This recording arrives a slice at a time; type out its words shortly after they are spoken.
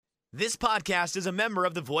This podcast is a member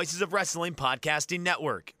of the Voices of Wrestling Podcasting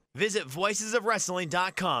Network. Visit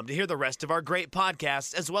voicesofwrestling.com to hear the rest of our great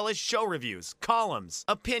podcasts, as well as show reviews, columns,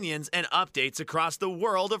 opinions, and updates across the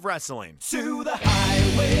world of wrestling. To the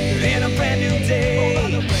highway in a brand new day. Over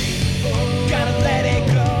the rainbow, gotta let it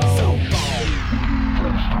go. So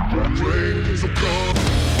bold.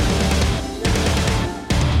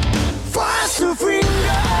 Fast to finger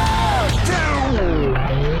down.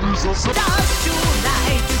 Dance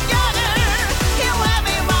tonight together. Here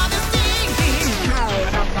everyone is singing.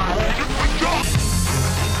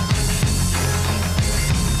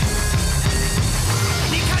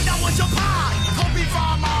 你看到我就怕，头皮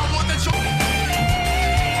发麻，我的手。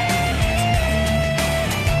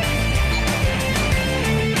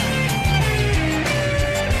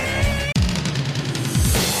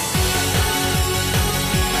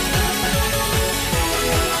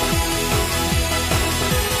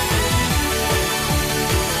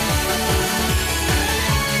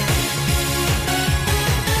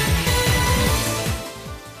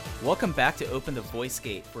Welcome back to Open the Voice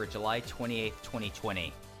Gate for July 28th,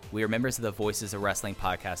 2020. We are members of the Voices of Wrestling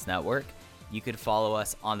Podcast Network. You could follow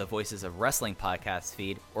us on the Voices of Wrestling podcast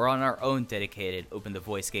feed or on our own dedicated Open the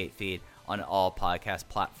Voice Gate feed on all podcast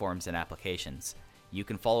platforms and applications. You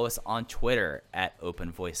can follow us on Twitter at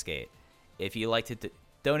Open Voice Gate. If you'd like to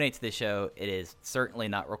donate to the show, it is certainly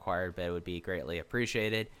not required, but it would be greatly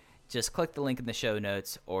appreciated. Just click the link in the show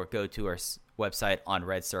notes or go to our website on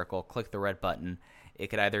Red Circle, click the red button. It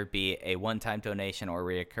could either be a one-time donation or a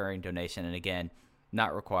recurring donation, and again,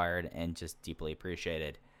 not required and just deeply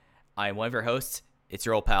appreciated. I'm one of your hosts. It's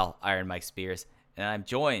your old pal, Iron Mike Spears, and I'm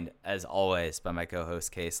joined, as always, by my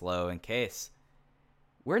co-host, Case Lowe. And Case,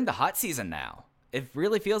 we're in the hot season now. It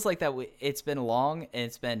really feels like that. It's been long and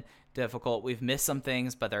it's been difficult. We've missed some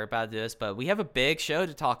things, but they're about to do this. But we have a big show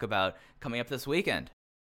to talk about coming up this weekend.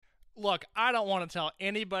 Look, I don't want to tell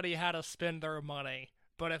anybody how to spend their money,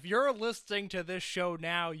 but if you're listening to this show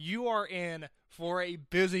now, you are in for a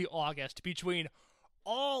busy August between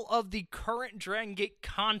all of the current Dragon Gate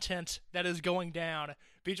content that is going down,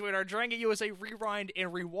 between our Dragon Gate USA Rewind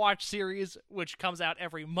and Rewatch series, which comes out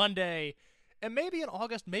every Monday, and maybe in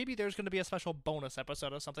August, maybe there's going to be a special bonus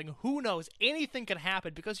episode or something. Who knows? Anything can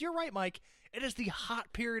happen, because you're right, Mike. It is the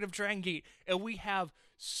hot period of Dragon Gate, and we have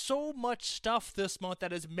so much stuff this month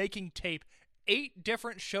that is making tape. 8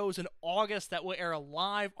 different shows in August that will air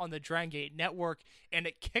live on the Dragon Gate Network, and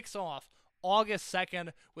it kicks off August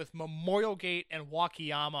 2nd with Memorial Gate and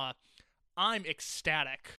Wakayama. I'm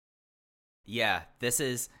ecstatic. Yeah,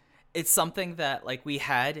 it's something that, like, we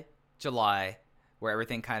had July, where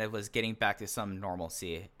everything kind of was getting back to some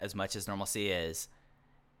normalcy, as much as normalcy is,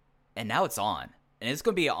 and now it's on. And it's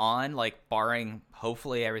going to be on, like, barring,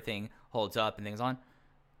 hopefully everything holds up and things on,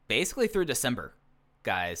 basically through December,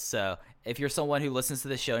 guys. So if you're someone who listens to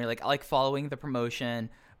this show and you're like, I like following the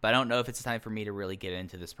promotion, but I don't know if it's time for me to really get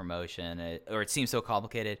into this promotion, or it seems so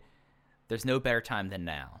complicated, there's no better time than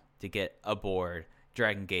now to get aboard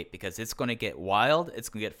Dragon Gate, because it's going to get wild, it's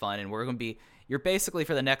going to get fun, and you're basically,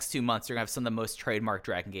 for the next 2 months, you're going to have some of the most trademark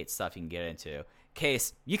Dragon Gate stuff you can get into.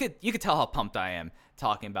 Case, you could tell how pumped I am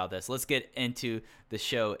talking about this. Let's get into the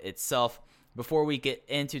show itself. Before we get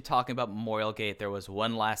into talking about Memorial Gate, there was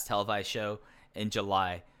one last televised show in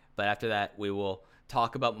July, but after that, we will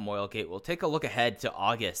talk about Memorial Gate. We'll take a look ahead to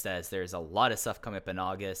August, as there's a lot of stuff coming up in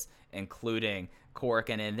August, including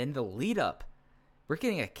Korakuen, and then the lead up. We're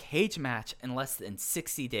getting a cage match in less than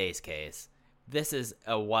 60 days, Case. This is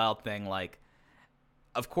a wild thing. Like,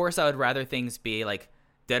 of course, I would rather things be like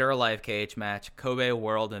Dead or Alive cage match, Kobe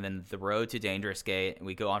World, and then the Road to Dangerous Gate, and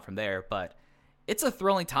we go on from there. But it's a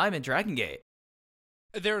thrilling time in Dragon Gate.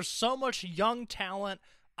 There's so much young talent.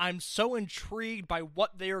 I'm so intrigued by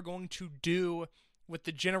what they are going to do with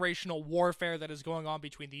the generational warfare that is going on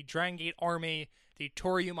between the Dragon Gate Army, the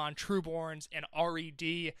Toryumon Trueborns, and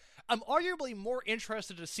RED. I'm arguably more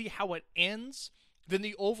interested to see how it ends than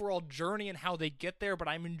the overall journey and how they get there, but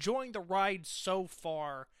I'm enjoying the ride so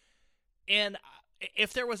far. And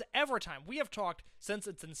if there was ever a time, we have talked since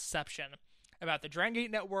its inception about the Dragon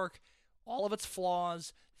Gate Network, all of its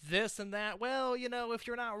flaws, this and that. Well, you know, if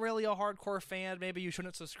you're not really a hardcore fan, maybe you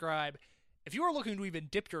shouldn't subscribe. If you are looking to even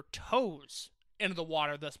dip your toes into the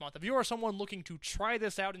water this month, if you are someone looking to try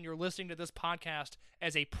this out and you're listening to this podcast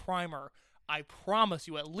as a primer, I promise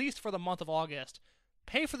you, at least for the month of August,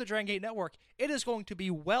 pay for the Dragon Gate Network. It is going to be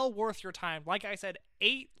well worth your time. Like I said,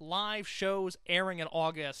 8 live shows airing in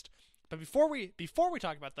August. But before we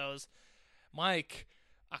talk about those, Mike,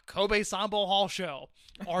 a Kobe Sambo Hall show,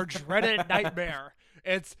 our dreaded nightmare,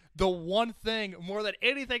 It's the one thing more than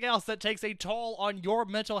anything else that takes a toll on your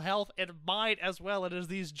mental health and mine as well. It is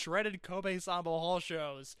these dreaded Kobe Sambo Hall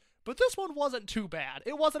shows. But this one wasn't too bad.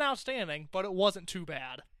 It wasn't outstanding, but it wasn't too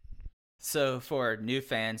bad. So for new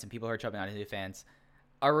fans and people who are jumping on as new fans,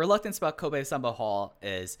 our reluctance about Kobe Sambo Hall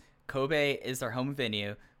is Kobe is their home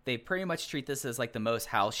venue. They pretty much treat this as like the most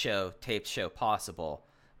house show, taped show possible.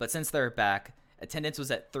 But since they're back, attendance was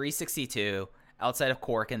at 362. Outside of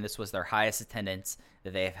Cork, and this was their highest attendance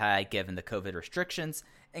that they have had given the COVID restrictions.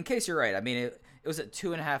 In case you're right, I mean, it was a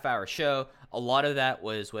 2.5 hour show. A lot of that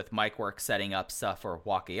was with mic work setting up stuff for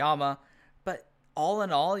Wakayama. But all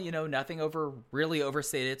in all, nothing really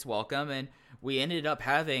overstated its welcome. And we ended up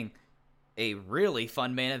having a really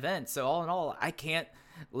fun main event. So all in all, I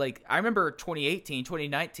remember 2018,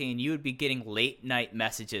 2019, you would be getting late night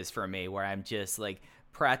messages from me where I'm just like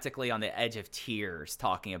practically on the edge of tears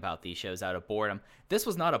talking about these shows out of boredom. This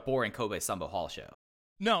was not a boring Kobe Sambo Hall show.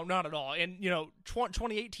 No, not at all. And,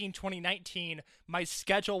 2018, 2019, my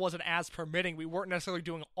schedule wasn't as permitting. We weren't necessarily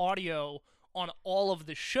doing audio on all of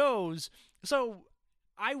the shows. So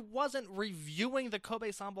I wasn't reviewing the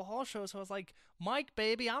Kobe Sambo Hall show. So I was like, Mike,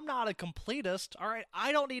 baby, I'm not a completist. All right,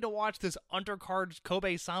 I don't need to watch this undercard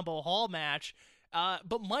Kobe Sambo Hall match.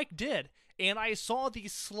 But Mike did. And I saw the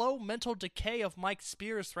slow mental decay of Mike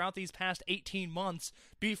Spears throughout these past 18 months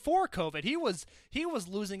before COVID. He was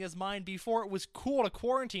losing his mind before it was cool to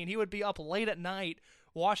quarantine. He would be up late at night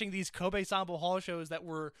watching these Kobe Sambo Hall shows that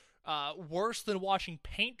were worse than watching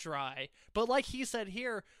paint dry. But like he said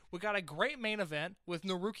here, we got a great main event with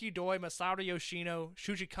Naruki Doi, Masaru Yoshino,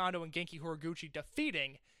 Shuji Kondo, and Genki Horiguchi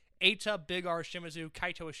defeating Eita, Big R, Shimizu,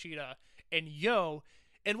 Kaito Ishida, and Yo.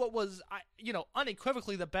 And what was,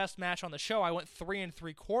 unequivocally the best match on the show. I went 3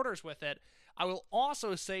 3/4 with it. I will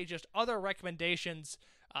also say just other recommendations.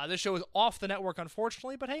 This show is off the network,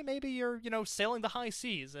 unfortunately, but hey, maybe you're, sailing the high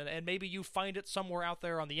seas, and maybe you find it somewhere out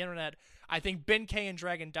there on the internet. I think Benkei and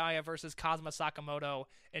Dragon Dia versus Kazuma Sakamoto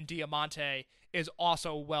and Diamante is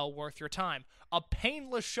also well worth your time. A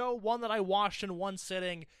painless show, one that I watched in one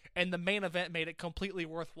sitting, and the main event made it completely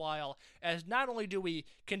worthwhile, as not only do we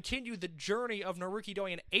continue the journey of Naruki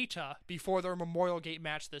Doi and Eita before their Memorial Gate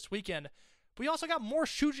match this weekend, we also got more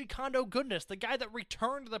Shuji Kondo goodness, the guy that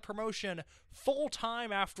returned to the promotion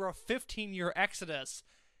full-time after a 15-year exodus.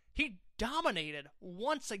 He dominated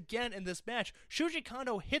once again in this match. Shuji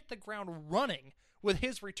Kondo hit the ground running with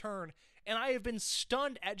his return, and I have been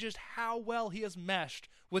stunned at just how well he has meshed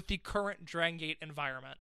with the current Dragon Gate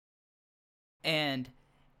environment. And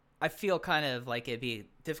I feel kind of like it'd be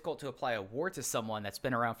difficult to apply a award to someone that's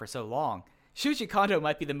been around for so long. Shuji Kondo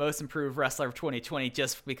might be the most improved wrestler of 2020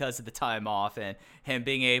 just because of the time off and him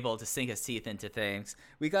being able to sink his teeth into things.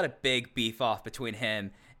 We got a big beef off between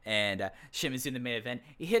him and Shimizu in the main event.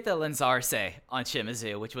 He hit the Lenzarse on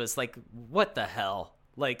Shimizu, which was like, what the hell?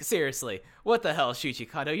 Like, seriously, what the hell, Shuji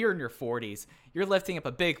Kondo? You're in your 40s. You're lifting up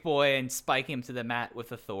a big boy and spiking him to the mat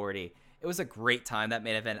with authority. It was a great time, that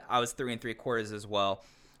main event. I was 3 3/4 as well.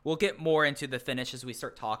 We'll get more into the finish as we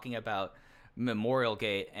start talking about Memorial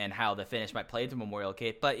Gate and how the finish might play into Memorial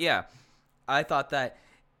Gate. But yeah, I thought that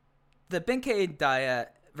the Benkei Dia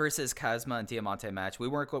versus Kazuma and Diamante match, we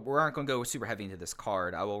aren't going to go super heavy into this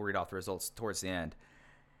card. I will read off the results towards the end.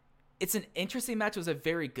 It's an interesting match. It was a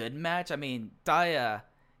very good match. I mean, Dia,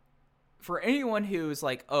 for anyone who's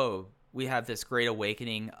like, oh, we have this great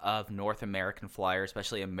awakening of North American flyers,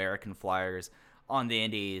 especially American flyers on the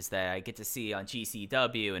indies that I get to see on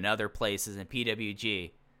GCW and other places in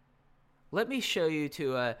PWG. Let me show you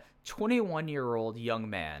to a 21-year-old young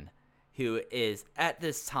man who is, at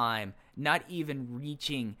this time, not even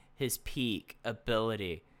reaching his peak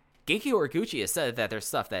ability. Genki Horiguchi has said that there's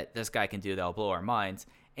stuff that this guy can do that'll blow our minds,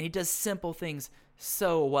 and he does simple things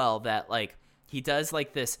so well that, like, he does,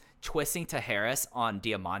 like, this twisting to Harris on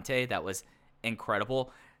Diamante that was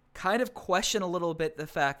incredible. Kind of question a little bit the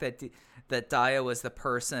fact that that Dia was the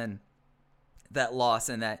person that lost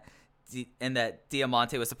and that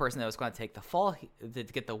Diamante was the person that was going to take the fall to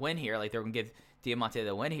get the win here. Like, they were going to give Diamante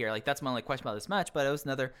the win here. Like, that's my only question about this match, but it was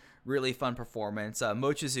another really fun performance.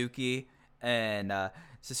 Mochizuki and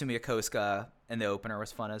Susumu Yokosuka in the opener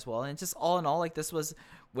was fun as well. And just all in all, like, this was,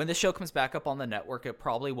 when the show comes back up on the network, it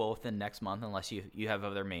probably will within next month unless you have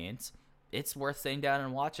other means. It's worth sitting down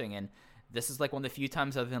and watching. And this is like one of the few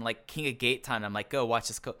times I've been like King of Gate time. I'm like, go watch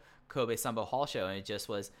this Kobe Sambo Hall show. And it just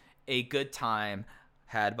was a good time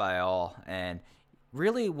had by all, and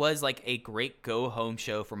really was like a great go-home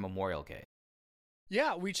show for Memorial Gate.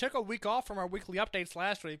 Yeah, we took a week off from our weekly updates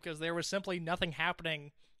last week because there was simply nothing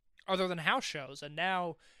happening other than house shows, and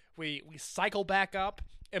now we cycle back up,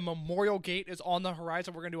 and Memorial Gate is on the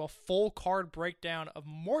horizon. We're going to do a full card breakdown of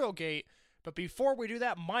Memorial Gate. But before we do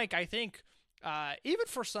that, Mike, I think even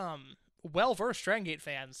for some well-versed Dragon Gate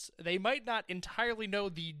fans, they might not entirely know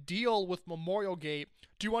the deal with Memorial Gate.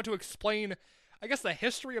 Do you want to explain, I guess, the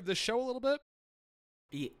history of this show a little bit?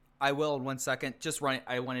 I will in 1 second.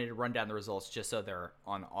 I wanted to run down the results just so they're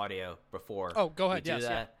on audio before. Oh, go ahead. We do Yes,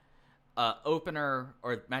 that. Yeah. Opener,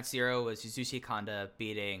 or match 0, was Yasushi Kanda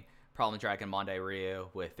beating Problem Dragon Mondai Ryu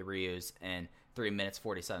with the Ryus in 3 minutes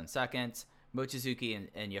 47 seconds. Mochizuki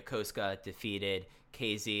and Yokosuka defeated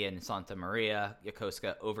KZ and Santa Maria.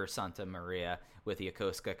 Yokosuka over Santa Maria with the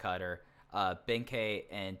Yokosuka cutter. Benkei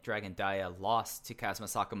and Dragon Daya lost to Kazuma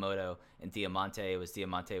Sakamoto and Diamante. It was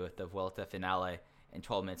Diamante with the Vuelta Finale in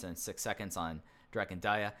 12 minutes and 6 seconds on Dragon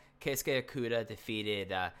Daya. Keisuke Okuda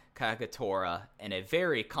defeated Kagatora in a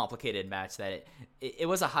very complicated match that it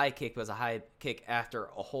was a high kick. It was a high kick after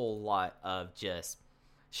a whole lot of just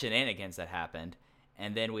shenanigans that happened.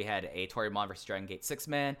 And then we had a Toryumon versus Dragon Gate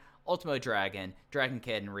 6-man, Ultimo Dragon, Dragon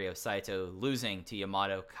Kid, and Ryo Saito losing to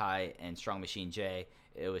Yamato, Kai, and Strong Machine J.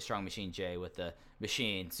 It was Strong Machine J with the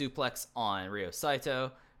machine suplex on Ryo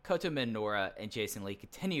Saito. Koto Minoura and Jason Lee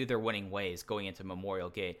continue their winning ways going into Memorial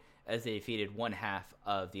Gate as they defeated one half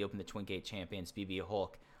of the Open the Twin Gate champions, BB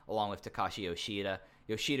Hulk, along with Takashi Yoshida.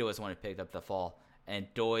 Yoshida was the one who picked up the fall, and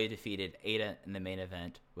Doi defeated Ada in the main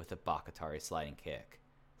event with a Bakatari sliding kick.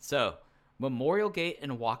 So, Memorial Gate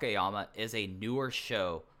in Wakayama is a newer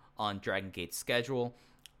show on Dragon Gate's schedule.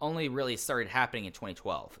 Only really started happening in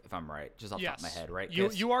 2012, if I'm right, just off the top of my head, right?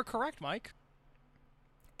 You are correct, Mike.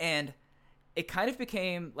 And it kind of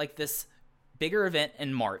became like this bigger event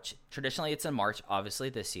in March. Traditionally, it's in March. Obviously,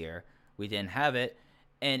 this year we didn't have it,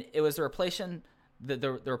 and it was the replacement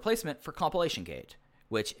for Compilation Gate.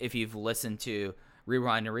 Which, if you've listened to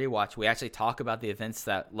Rewind and Rewatch, we actually talk about the events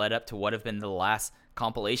that led up to what have been the last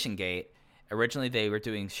Compilation Gate. Originally, they were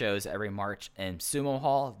doing shows every March in Sumo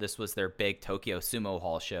Hall. This was their big Tokyo Sumo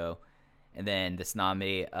Hall show. And then the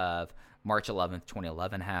tsunami of March 11th,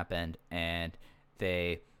 2011 happened. And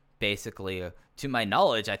they basically, to my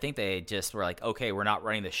knowledge, I think they just were like, okay, we're not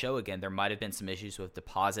running the show again. There might have been some issues with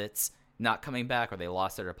deposits not coming back, or they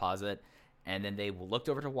lost their deposit. And then they looked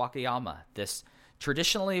over to Wakayama. This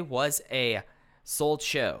traditionally was a sold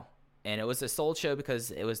show. And it was a sold show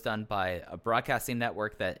because it was done by a broadcasting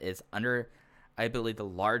network that is under, I believe, the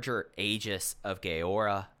larger aegis of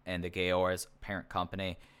Gaora and the Gaora's parent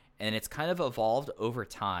company. And it's kind of evolved over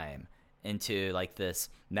time into like this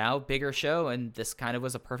now bigger show. And this kind of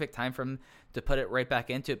was a perfect time for them to put it right back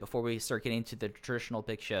into it before we start getting to the traditional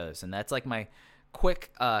big shows. And that's like my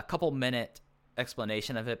quick couple minute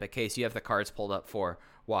explanation of it. But Case, you have the cards pulled up for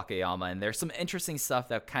Wakayama. And there's some interesting stuff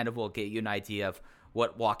that kind of will get you an idea of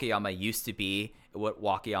what Wakayama used to be, what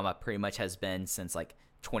Wakayama pretty much has been since like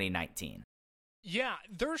 2019. Yeah,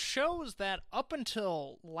 there's shows that up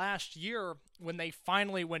until last year, when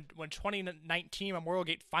 2019 Memorial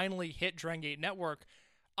Gate finally hit Dragon Gate Network,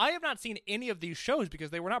 I have not seen any of these shows because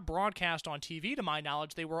they were not broadcast on TV to my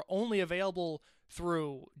knowledge. They were only available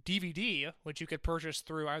through DVD, which you could purchase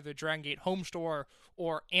through either Dragon Gate Home Store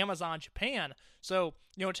or Amazon Japan. So,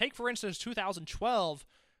 take for instance 2012,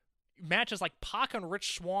 matches like Pac and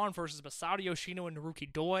Rich Swann versus Masato Yoshino and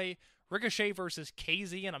Naruki Doi, Ricochet versus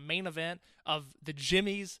KZ in a main event of the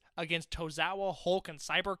Jimmies against Tozawa, Hulk, and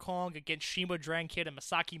Cyber Kong against Shima, Dragon Kid, and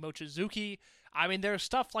Masaki Mochizuki. I mean, there's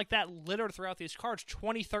stuff like that littered throughout these cards.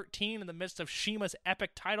 2013, in the midst of Shima's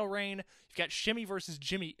epic title reign, you've got Shima versus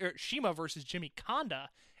Jimmy Kanda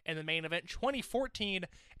in the main event. 2014,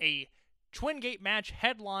 a Twin Gate match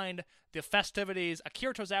headlined the festivities.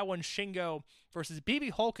 Akira Tozawa and Shingo versus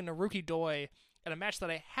BB Hulk and Naruki Doi in a match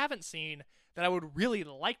that I haven't seen that I would really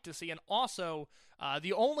like to see. And also,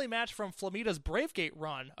 the only match from Flamita's Bravegate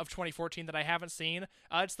run of 2014 that I haven't seen,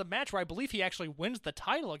 it's the match where I believe he actually wins the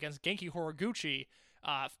title against Genki Horiguchi.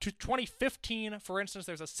 2015, for instance,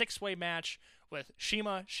 there's a six-way match with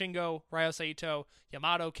Shima, Shingo, Ryo Saito,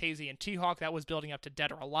 Yamato, KZ, and T-Hawk. That was building up to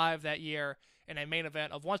Dead or Alive that year. In a main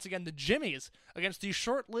event of, once again, the Jimmies against the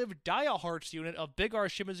short-lived Dia Hearts unit of Big R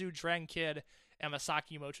Shimizu, Dragon Kid, and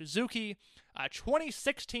Masaki Mochizuki.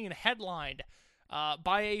 2016 headlined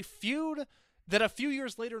by a feud that a few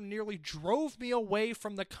years later nearly drove me away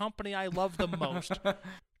from the company I love the most.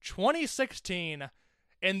 2016,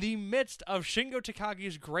 in the midst of Shingo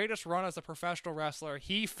Takagi's greatest run as a professional wrestler,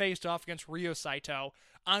 he faced off against Ryo Saito.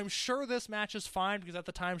 I'm sure this match is fine because at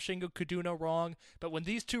the time Shingo could do no wrong, but when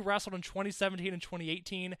these two wrestled in 2017 and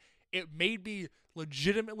 2018, it made me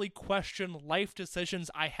legitimately question life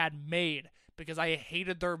decisions I had made because I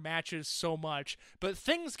hated their matches so much. But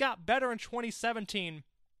things got better in 2017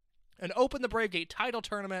 an Open the Brave Gate title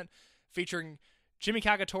tournament featuring Jimmy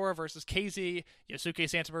Kagetora versus KZ, Yosuke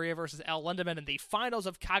Santa Maria versus Al Lindemann, and the finals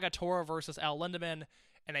of Kagetora versus Al Lindemann,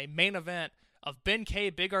 and a main event of Ben K,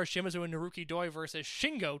 Big R Shimizu, and Naruki Doi versus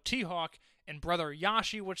Shingo, T-Hawk, and Brother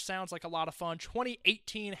Yashi, which sounds like a lot of fun.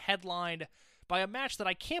 2018 headlined by a match that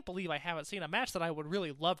I can't believe I haven't seen, a match that I would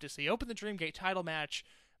really love to see. Open the Dream Gate title match,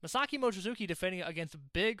 Masaki Mochizuki defending against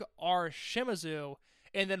Big R Shimizu.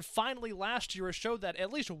 And then finally last year, a show that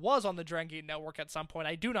at least was on the Dragon Gate Network at some point.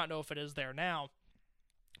 I do not know if it is there now.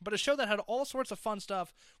 But a show that had all sorts of fun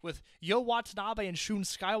stuff with Yo Watanabe and Shun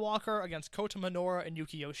Skywalker against Kota Minoura and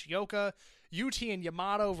Yuki Yoshioka, UT and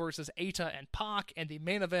Yamato versus Eita and Pac, and the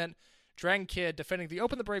main event, Dragon Kid defending the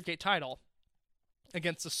Open the Brave Gate title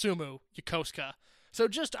against Susumu Yokosuka. So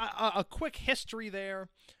just a quick history there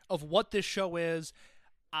of what this show is,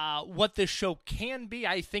 what this show can be.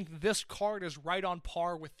 I think this card is right on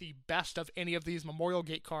par with the best of any of these Memorial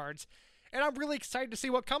Gate cards, and I'm really excited to see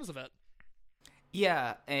what comes of it.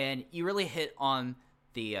 Yeah, and you really hit on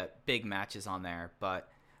the big matches on there, but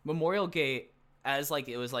Memorial Gate, as like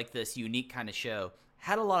it was like this unique kind of show,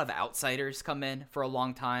 had a lot of outsiders come in for a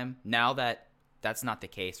long time. Now that's not the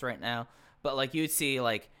case right now, but like you'd see,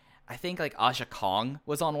 like I think like Aja Kong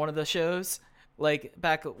was on one of the shows, like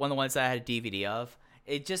back one of the ones that I had a DVD of.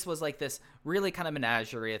 It just was like this really kind of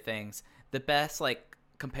menagerie of things. The best like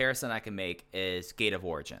comparison I can make is Gate of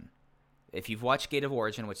Origin. If you've watched Gate of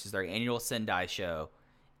Origin, which is their annual Sendai show,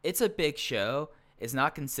 it's a big show. It's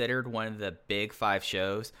not considered one of the big 5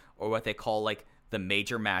 shows or what they call like the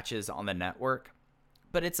major matches on the network,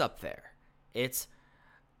 but it's up there. It's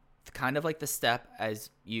kind of like the step,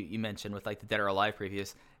 as you mentioned with like the Dead or Alive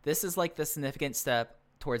previews. This is like the significant step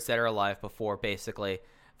towards Dead or Alive before basically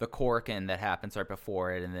the Korakuen that happens right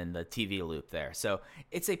before it and then the TV loop there. So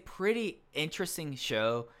it's a pretty interesting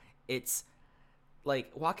show. It's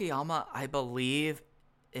like Wakayama, I believe,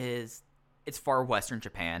 it's far western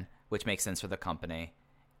Japan, which makes sense for the company.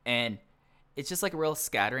 And it's just like a real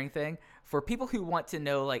scattering thing. For people who want to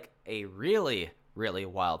know like a really, really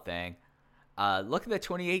wild thing, look at the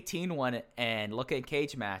 2018 one and look at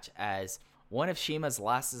Cage Match, as one of Shima's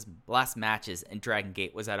last matches in Dragon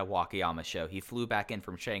Gate was at a Wakayama show. He flew back in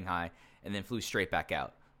from Shanghai and then flew straight back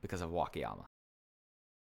out because of Wakayama.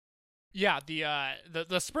 Yeah,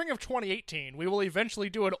 the spring of 2018, we will eventually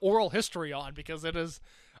do an oral history on, because it is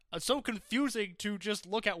so confusing to just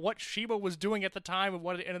look at what Shima was doing at the time and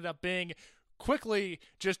what it ended up being. Quickly,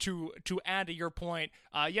 just to add to your point,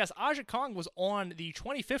 yes, Aja Kong was on the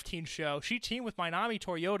 2015 show. She teamed with Minami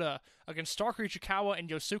Toyota against Stalker Ichikawa and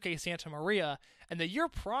Yosuke Santa Maria, and the year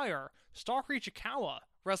prior, Stalker Ichikawa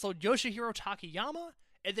wrestled Yoshihiro Takayama,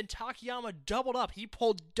 and then Takayama doubled up. He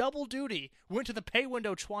pulled double duty, went to the pay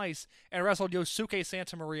window twice, and wrestled Yosuke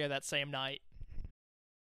Santa Maria that same night.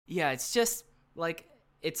 Yeah, it's just like,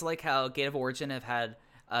 it's like how Gate of Origin have had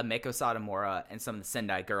Meiko Satomura and some of the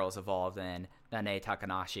Sendai girls involved in Nanae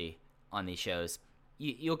Takanashi on these shows.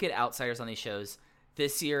 You'll get outsiders on these shows.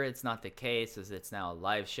 This year, it's not the case, as it's now a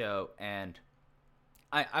live show, and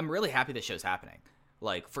I'm really happy this show's happening.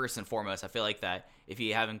 Like, first and foremost, I feel like that if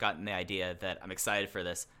you haven't gotten the idea that I'm excited for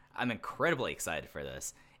this, I'm incredibly excited for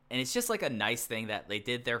this. And it's just like a nice thing that they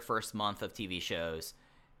did their first month of TV shows.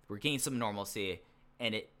 We're getting some normalcy,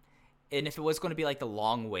 and if it was going to be like the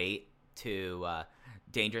long wait to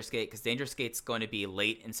Dangerous Gate, because Dangerous Gate's going to be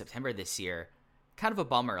late in September this year, kind of a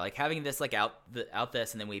bummer. Like having this like out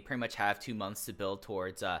this, and then we pretty much have 2 months to build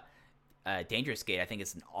towards Dangerous Gate, I think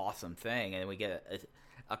is an awesome thing. And we get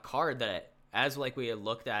a card that, as like we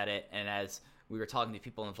looked at it and as we were talking to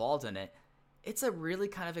people involved in it, it's a really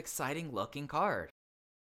kind of exciting looking card.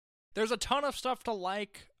 There's a ton of stuff to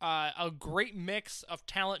like, a great mix of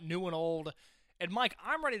talent, new and old. And Mike,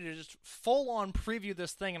 I'm ready to just full-on preview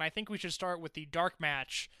this thing, and I think we should start with the dark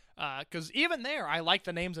match, because even there, I like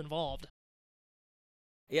the names involved.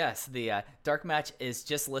 Yes, the dark match is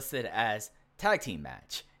just listed as tag team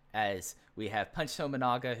match, as we have Punch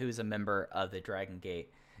Tominaga, who's a member of the Dragon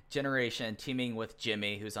Gate Generation, teaming with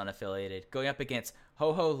Jimmy, who's unaffiliated, going up against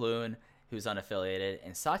Ho Ho Loon, who's unaffiliated,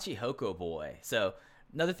 and Sachi Hoko Boy. So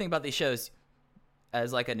another thing about these shows,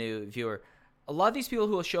 as like a new viewer, a lot of these people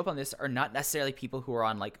who will show up on this are not necessarily people who are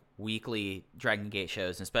on like weekly Dragon Gate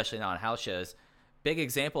shows, and especially not on house shows. Big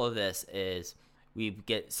example of this is we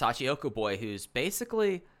get Sachi Hoko Boy, who's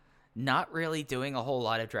basically not really doing a whole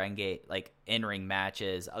lot of Dragon Gate like in-ring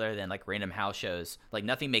matches other than like random house shows. Like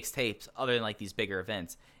nothing makes tapes other than like these bigger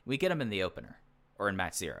events. We get him in the opener or in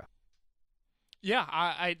match 0.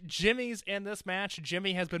 Yeah, Jimmy's in this match.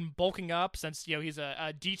 Jimmy has been bulking up since he's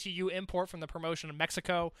a DTU import from the promotion of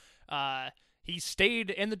Mexico. He stayed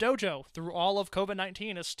in the dojo through all of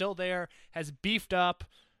COVID-19, is still there, has beefed up,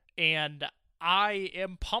 and I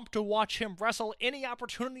am pumped to watch him wrestle any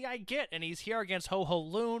opportunity I get. And he's here against Ho Ho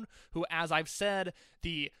Loon, who, as I've said,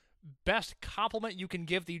 the best compliment you can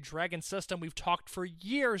give the Dragon system. We've talked for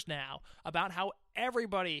years now about how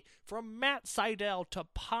everybody from Matt Sydal to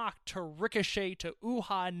Pac to Ricochet to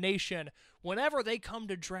Uhaa Nation, whenever they come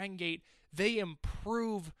to Dragon Gate, they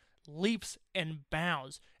improve leaps and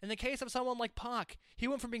bounds. In the case of someone like Pac, he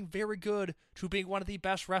went from being very good to being one of the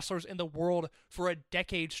best wrestlers in the world for a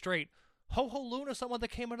decade straight. Ho Ho Loon is someone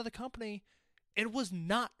that came into the company and was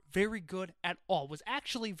not very good at all, was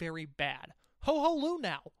actually very bad. Ho Ho Loon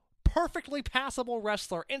now, perfectly passable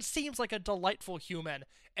wrestler, and seems like a delightful human,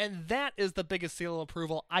 and that is the biggest seal of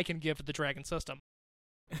approval I can give to the Dragon system.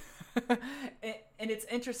 And it's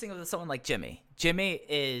interesting with someone like Jimmy. Jimmy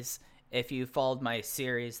is, if you followed my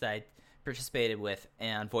series that I participated with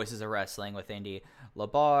and Voices of Wrestling with Andy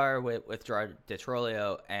Labar, with Gerard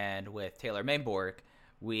DeTrolio, and with Taylor Mainborg,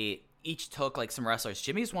 we each took like some wrestlers.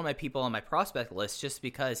 Jimmy's one of my people on my prospect list just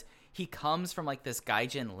because he comes from like this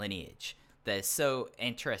Gaijin lineage that is so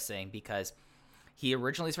interesting, because he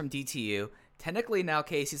originally is from DTU. Technically now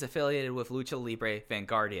Casey's affiliated with Lucha Libre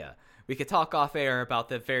Vanguardia. We could talk off air about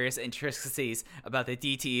the various intricacies about the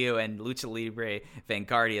DTU and Lucha Libre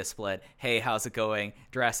Vanguardia split. Hey, how's it going?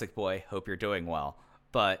 Jurassic Boy, hope you're doing well.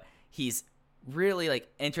 But he's really like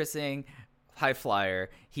interesting, high flyer.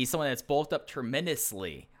 He's someone that's bulked up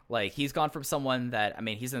tremendously. Like, he's gone from someone that, I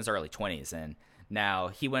mean, he's in his early 20s, and now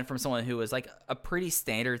he went from someone who was like a pretty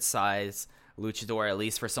standard size luchador, at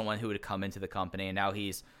least for someone who would come into the company, and now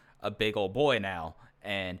he's a big old boy now.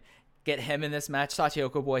 And get him in this match,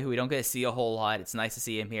 Tachioka Boy, who we don't get to see a whole lot. It's nice to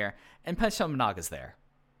see him here, and Penta Managa's there.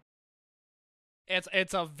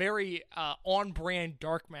 It's a very on-brand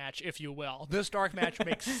dark match, if you will. This dark match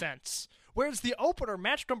makes sense. Whereas the opener,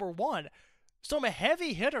 match number 1, some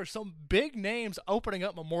heavy hitters, some big names opening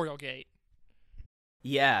up Memorial Gate.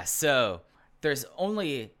 Yeah, so there's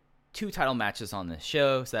only 2 title matches on this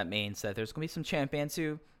show, so that means that there's going to be some champions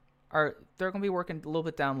who they're going to be working a little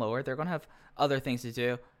bit down lower. They're going to have other things to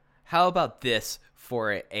do. How about this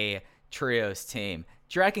for a trios team?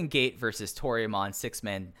 Dragon Gate versus Toryumon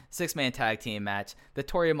six-man tag team match. The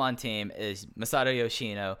Toryumon team is Masato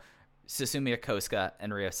Yoshino, Susumu Yokosuka,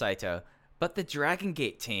 and Ryo Saito. But the Dragon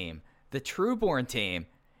Gate team, the Trueborn team,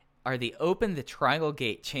 are the Triangle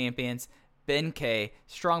Gate champions, Ben K,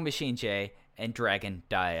 Strong Machine J, and Dragon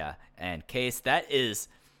Dia. And Case, it's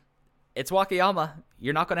Wakayama.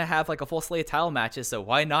 You're not going to have like a full slate of title matches, so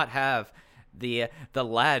why not have the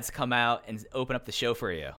lads come out and open up the show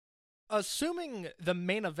for you? Assuming the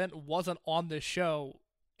main event wasn't on this show,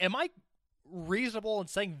 am I reasonable in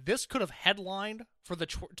saying this could have headlined for the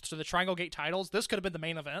Triangle Gate titles? This could have been the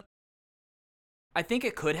main event? I think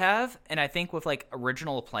it could have, and I think with like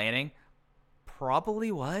original planning,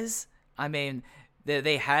 probably was. I mean,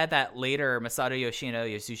 they had that later Masato Yoshino,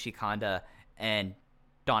 Yasushi Kanda, and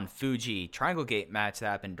Don Fuji Triangle Gate match that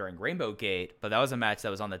happened during Rainbow Gate, but that was a match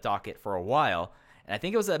that was on the docket for a while. And I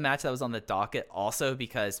think it was a match that was on the docket also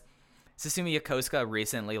because Susumu Yokosuka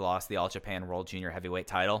recently lost the All Japan World Junior Heavyweight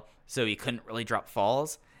title, so he couldn't really drop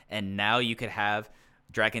falls. And now you could have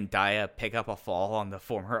Dragon Dia pick up a fall on the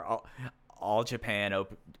former All Japan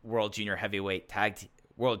World Junior Heavyweight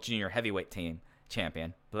team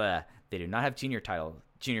champion. Blah. They do not have junior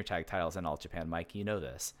tag titles in All Japan, Mike. You know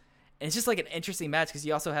this. And it's just like an interesting match because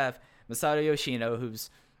you also have Masato Yoshino, whose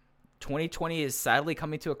 2020 is sadly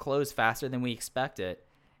coming to a close faster than we expected.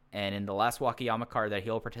 And in the last Wakayama card that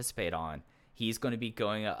he'll participate on, he's going to be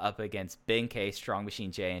going up against Ben K, Strong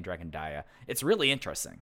Machine J, and Dragon Dia. It's really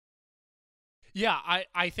interesting. Yeah,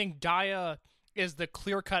 I think Dia is the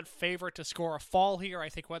clear-cut favorite to score a fall here. I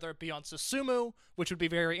think whether it be on Susumu, which would be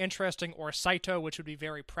very interesting, or Saito, which would be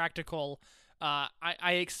very practical,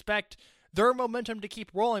 I expect their momentum to keep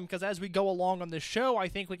rolling because as we go along on this show, I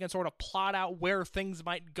think we can sort of plot out where things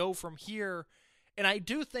might go from here. And I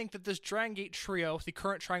do think that this Dragon Gate trio, the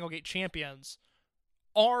current Triangle Gate champions,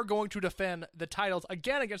 are going to defend the titles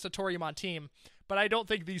again against the Toryumon team, but I don't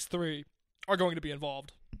think these 3 are going to be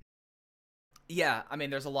involved. Yeah, I mean,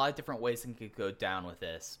 there's a lot of different ways that could go down with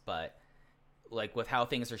this, but like with how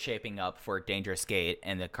things are shaping up for Dangerous Gate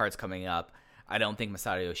and the cards coming up, I don't think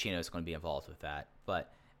Masato Yoshino is going to be involved with that.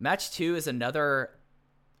 But match 2 is another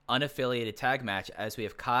unaffiliated tag match as we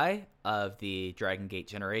have Kai of the Dragon Gate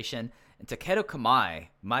generation and Takedo Kamai,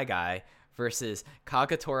 my guy, versus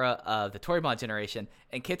Kagatora of the Toryumon generation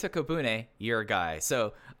and Kenta Kobune, your guy.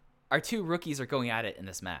 So our 2 rookies are going at it in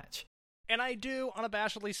this match. And I do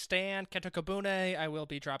unabashedly stan Kento Kabune. I will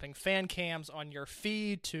be dropping fan cams on your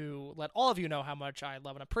feed to let all of you know how much I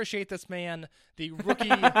love and appreciate this man. The rookie,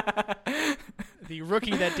 the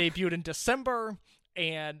rookie that debuted in December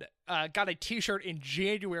and got a t-shirt in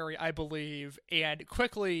January, I believe, and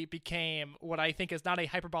quickly became what I think is not a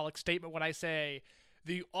hyperbolic statement when I say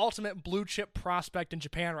the ultimate blue chip prospect in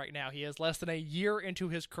Japan right now. He is less than a year into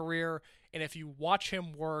his career, and if you watch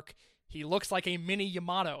him work, he looks like a mini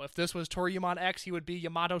Yamato. If this was Toryumon X, he would be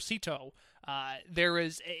Yamato Sito. There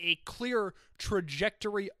is a clear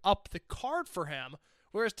trajectory up the card for him,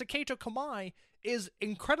 whereas Taketo Kamai is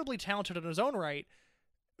incredibly talented in his own right,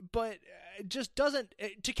 but just doesn't...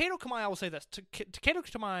 Taketo Kamai, I will say this,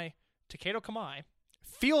 Taketo Kamai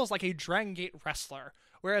feels like a Dragon Gate wrestler,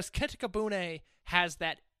 whereas Kenta Kabune has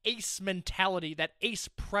that ace mentality, that ace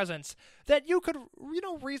presence that you could,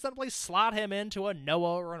 reasonably slot him into a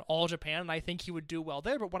Noah or an All Japan, and I think he would do well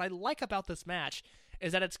there. But what I like about this match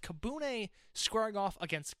is that it's Kabune squaring off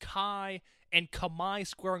against Kai and Kamai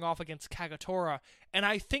squaring off against Kagetora, and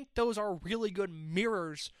I think those are really good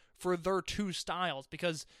mirrors for their two styles,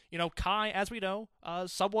 because, Kai, as we know,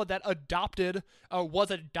 someone that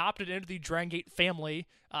was adopted into the Dragon Gate family,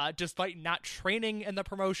 despite not training in the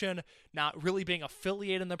promotion, not really being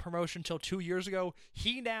affiliated in the promotion until 2 years ago.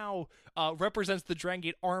 He now represents the Dragon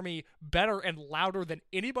Gate Army better and louder than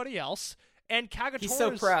anybody else. And Kagetora, he's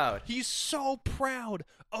so proud. He's so proud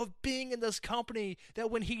of being in this company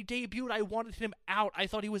that when he debuted, I wanted him out. I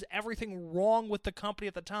thought he was everything wrong with the company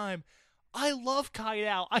at the time. I love Kai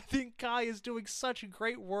now. I think Kai is doing such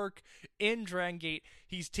great work in Dragon Gate.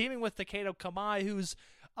 He's teaming with Taketo Kamai, who's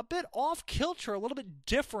a bit off-kilter, a little bit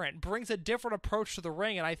different, brings a different approach to the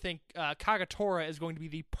ring, and I think Kagetora is going to be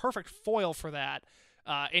the perfect foil for that.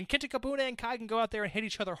 And Kenta Kabune and Kai can go out there and hit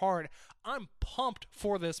each other hard. I'm pumped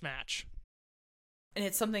for this match. And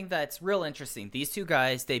it's something that's real interesting. These two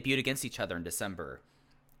guys debuted against each other in December,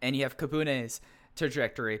 and you have Kabune's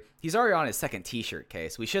trajectory. He's already on his second t-shirt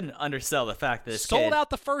case. We shouldn't undersell the fact that this sold out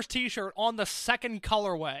the first t-shirt on the second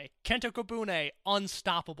colorway. Kenta Kabune,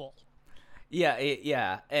 unstoppable.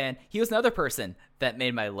 Yeah, and he was another person that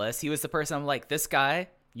made my list. He was the person I'm like, this guy,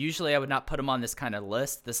 usually I would not put him on this kind of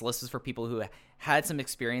list. This list is for people who had some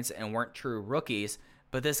experience and weren't true rookies,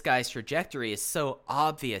 but this guy's trajectory is so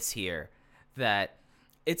obvious here that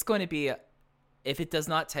it's going to be, if it does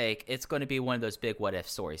not take, it's going to be one of those big what-if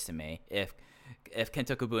stories to me. If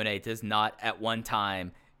Kenta Kabune does not at one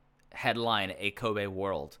time headline a Kobe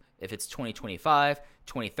World, if it's 2025,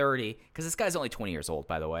 2030, because this guy's only 20 years old,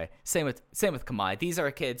 by the way. Same with Kamai. These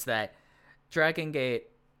are kids that Dragon Gate,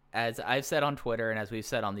 as I've said on Twitter and as we've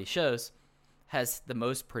said on these shows, has the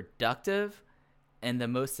most productive and the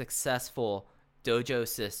most successful dojo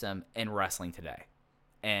system in wrestling today.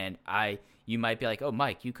 And you might be like, oh,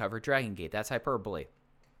 Mike, you cover Dragon Gate. That's hyperbole.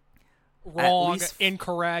 Wrong,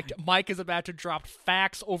 incorrect. Mike is about to drop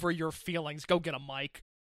facts over your feelings. Go get him, Mike.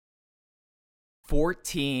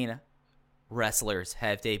 14 wrestlers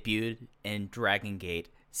have debuted in Dragon Gate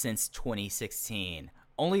since 2016.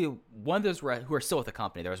 Only one of those who are still with the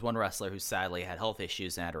company. There was one wrestler who sadly had health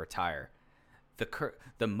issues and had to retire.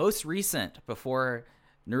 The most recent, before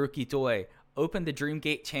Naruki Doi opened the Dream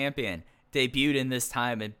Gate champion, debuted in this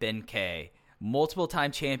time in Ben K. Multiple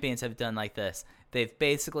time champions have done like this. They've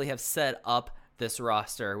basically have set up this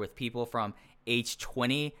roster with people from age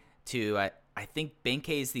 20 to, I think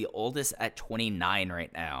Benkei is the oldest at 29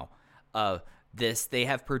 right now. They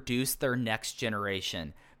have produced their next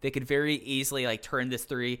generation. They could very easily turn this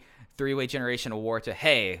three-way generation of war to,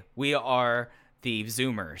 hey, we are the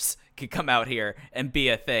Zoomers, could come out here and be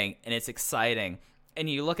a thing, and it's exciting. And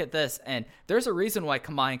you look at this, and there's a reason why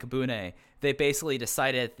Kamai and Kabune, they basically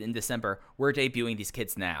decided in December, we're debuting these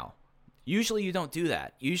kids now. Usually you don't do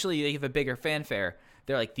that. Usually you have a bigger fanfare.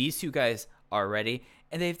 They're like, these two guys are ready,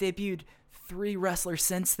 and they've debuted 3 wrestlers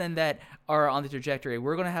since then that are on the trajectory.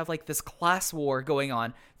 We're going to have this class war going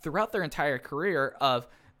on throughout their entire career of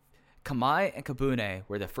Kamai and Kabune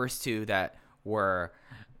were the first two that were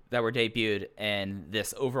debuted in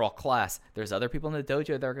this overall class. There's other people in the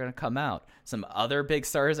dojo that are going to come out. Some other big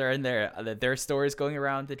stars are in there. There are stories going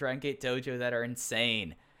around the Dragon Gate dojo that are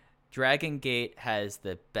insane. Dragon Gate has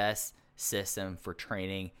the best system for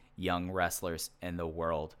training young wrestlers in the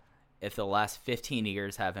world. If the last 15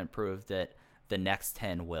 years haven't proved it, the next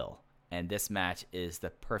 10 will. And this match is the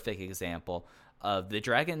perfect example of the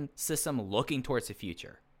Dragon system looking towards the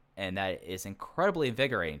future. And that is incredibly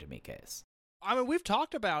invigorating to me, Case. I mean, we've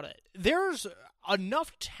talked about it. There's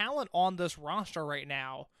enough talent on this roster right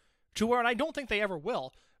now to where, and I don't think they ever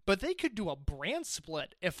will, but they could do a brand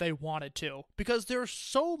split if they wanted to, because there's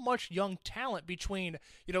so much young talent between,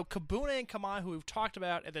 Kabune and Kamai, who we've talked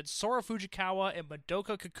about, and then Sora Fujikawa and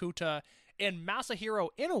Madoka Kikuta and Masahiro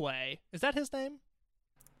Inoue. Is that his name?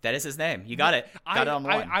 That is his name. You got it. Got it on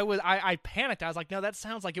one. I panicked. I was like, no, that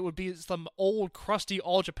sounds like it would be some old, crusty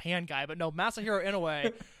All Japan guy. But no, Masahiro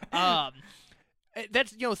Inoue.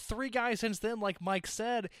 That's, 3 guys since then, like Mike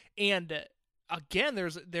said. And again,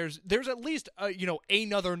 there's at least,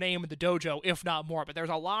 another name in the dojo, if not more. But there's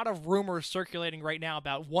a lot of rumors circulating right now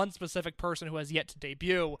about one specific person who has yet to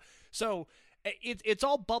debut. So it's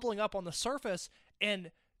all bubbling up on the surface. And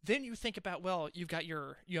then you think about, well, you've got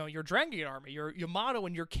your Dragon Gate Army, your Yamato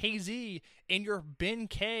and your KZ and your Ben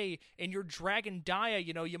K and your Dragon Dia,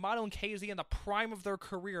 Yamato and KZ in the prime of their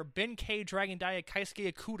career, Ben K, Dragon Dia,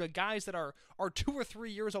 Kaisuke Ikuta, guys that are 2 or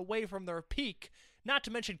 3 years away from their peak. Not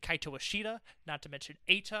to mention Kaito Ishida, not to mention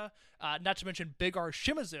Eita, not to mention Big R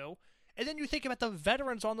Shimizu. And then you think about the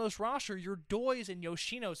veterans on those roster, your Dois and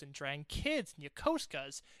Yoshinos and Dragon Kids and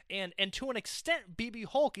Yokoskas, and to an extent BB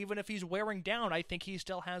Hulk, even if he's wearing down, I think he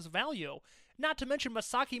still has value. Not to mention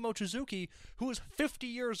Masaki Mochizuki, who is 50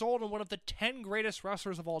 years old and one of the 10 greatest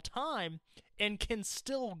wrestlers of all time, and can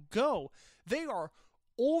still go. They are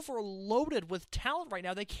overloaded with talent right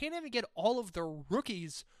now. They can't even get all of their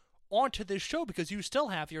rookies onto this show, because you still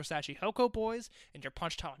have your Sachihoko boys and your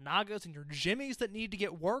Punch Tawanagas and your Jimmies that need to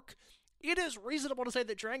get work. It is reasonable to say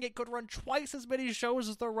that Dragon Gate could run twice as many shows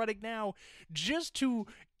as they're running now just to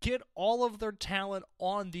get all of their talent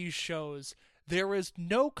on these shows. There is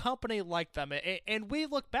no company like them. And we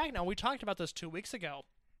look back now, we talked about this 2 weeks ago.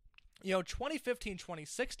 2015,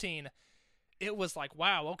 2016, it was like,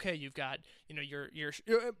 wow, okay, you've got, your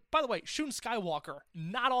by the way, Shun Skywalker,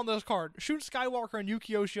 not on this card. Shun Skywalker and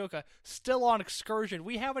Yuki Yoshioka still on excursion.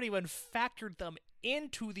 We haven't even factored them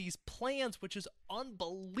into these plans, which is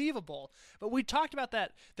unbelievable. But we talked about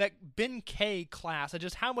that Ben K class and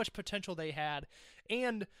just how much potential they had.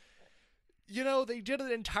 And, they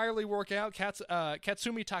didn't entirely work out.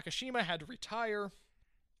 Katsumi Takashima had to retire.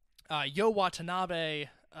 Yo Watanabe,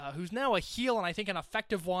 who's now a heel and I think an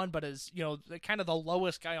effective one, but is, kind of the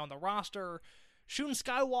lowest guy on the roster. Shun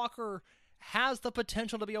Skywalker has the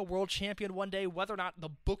potential to be a world champion one day. Whether or not the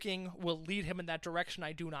booking will lead him in that direction,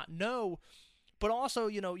 I do not know. But also,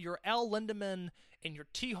 your L. Lindemann and your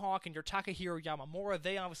T-Hawk and your Takahiro Yamamura,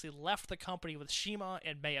 they obviously left the company with Shima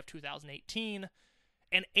in May of 2018.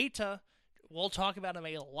 And Eita, we'll talk about him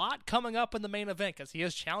a lot coming up in the main event, because he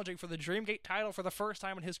is challenging for the Dreamgate title for the first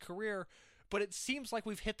time in his career. But it seems like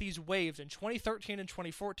we've hit these waves in 2013 and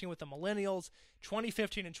 2014 with the Millennials,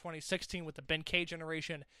 2015 and 2016 with the Ben K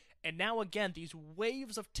generation, and now again, these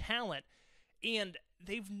waves of talent. And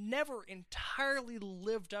they've never entirely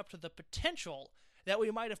lived up to the potential that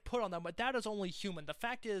we might have put on them, but that is only human. The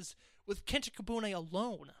fact is, with Kento Kabune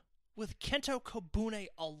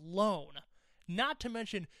alone, not to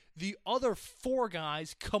mention the other 4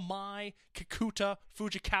 guys, Kamai, Kikuta,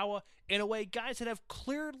 Fujikawa, Inoue, guys that have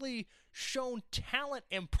clearly shown talent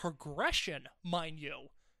and progression, mind you,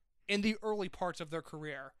 in the early parts of their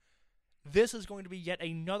career. This is going to be yet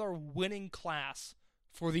another winning class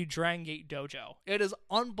for the Dragon Gate Dojo. It is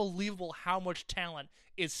unbelievable how much talent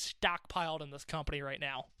is stockpiled in this company right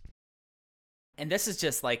now. And this is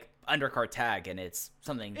just like undercard tag, and it's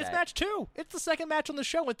something It's match 2. It's the second match on the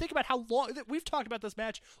show, and think about how long... We've talked about this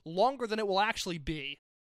match longer than it will actually be.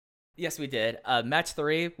 Yes, we did. Match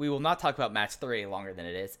 3, we will not talk about match 3 longer than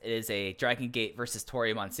it is. It is a Dragon Gate versus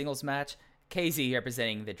Toryumon singles match. KZ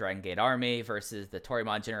representing the Dragon Gate Army versus the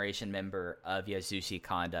Toryumon Generation member of Yasushi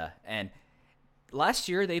Kanda. And last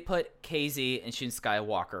year, they put KZ and Shun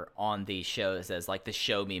Skywalker on these shows as like the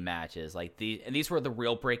show me matches. And these were the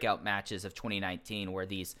real breakout matches of 2019, where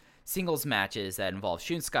these singles matches that involved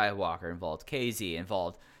Shun Skywalker, involved KZ,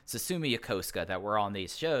 involved Susumu Yokosuka that were on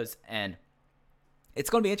these shows. And it's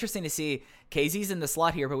going to be interesting to see KZ's in the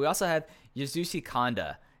slot here, but we also have Yasushi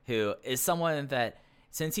Kanda, who is someone that,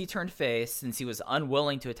 since he turned face, since he was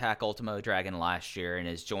unwilling to attack Ultimo Dragon last year and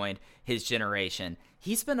has joined his generation,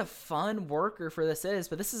 he's been a fun worker for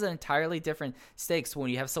but this is an entirely different stakes when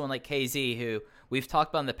you have someone like KZ, who we've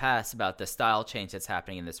talked about in the past about the style change that's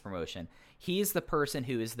happening in this promotion. He's the person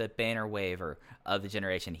who is the banner waver of the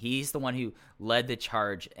generation. He's the one who led the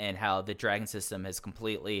charge and how the Dragon system is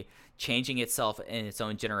completely changing itself in its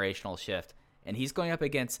own generational shift. And he's going up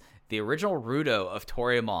against the original Rudo of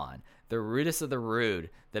Toryumon, the rudest of the rude,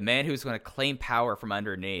 the man who's going to claim power from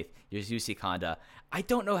underneath, Yasushi Kanda. I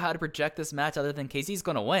don't know how to project this match other than KZ's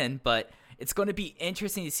going to win, but it's going to be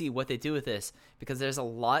interesting to see what they do with this, because there's a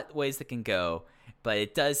lot of ways that can go, but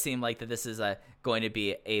it does seem like that this is going to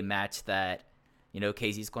be a match that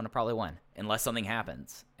KZ's going to probably win unless something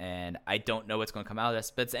happens. And I don't know what's going to come out of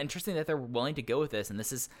this, but it's interesting that they're willing to go with this. And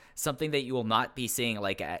this is something that you will not be seeing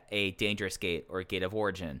like at a Dangerous Gate or Gate of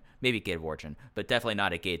Origin, maybe Gate of Origin, but definitely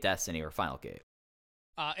not at Gate Destiny or Final Gate.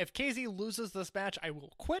 If KZ loses this match, I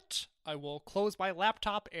will quit. I will close my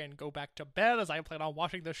laptop and go back to bed, as I plan on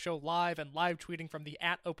watching this show live and live tweeting from the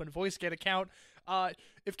 @OpenVoiceGate account.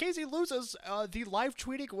 If KZ loses, the live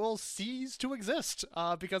tweeting will cease to exist,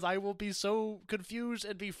 because I will be so confused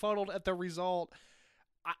and befuddled at the result.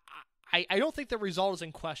 I don't think the result is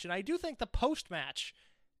in question. I do think the post-match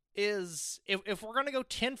is, if we're going to go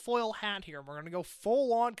tinfoil hat here, we're going to go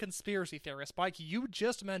full-on conspiracy theorist, like you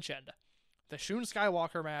just mentioned, the Shun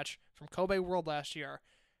Skywalker match from Kobe World last year,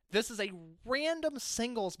 this is a random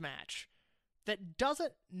singles match that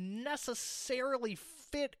doesn't necessarily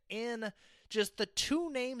fit in just the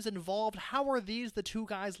two names involved. How are these the two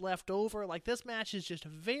guys left over? Like, this match is just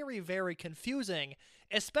very, very confusing,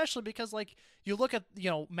 especially because, like, you look at,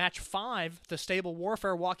 match 5, the Stable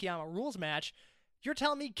Warfare Wakayama Rules match, you're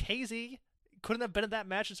telling me KZ couldn't have been in that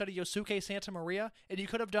match instead of Yosuke Santa Maria, and you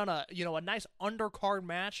could have done a nice undercard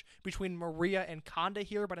match between Maria and Kanda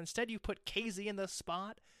here, but instead you put KZ in this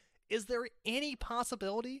spot. Is there any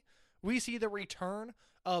possibility we see the return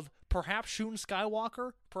of perhaps Shun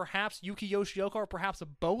Skywalker, perhaps Yuki Yoshioka, or perhaps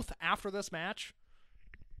both after this match?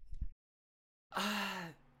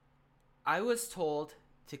 I was told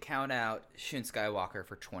to count out Shun Skywalker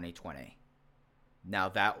for 2020. Now,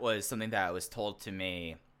 that was something that was told to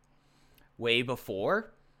me way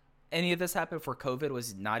before any of this happened, for COVID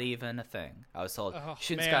was not even a thing. I was told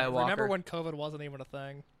Shun Skywalker. Remember when COVID wasn't even a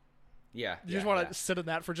thing? Yeah. You just want to sit in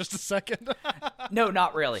that for just a second? No,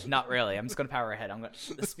 not really. Not really. I'm just going to power ahead.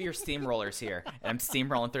 The Spear Steamrollers here, and I'm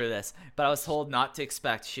steamrolling through this. But I was told not to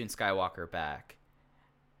expect Shun Skywalker back.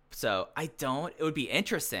 So it would be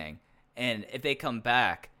interesting. And if they come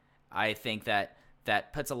back, I think that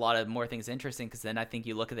puts a lot of more things interesting, because then I think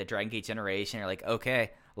you look at the Dragon Gate generation, you're like,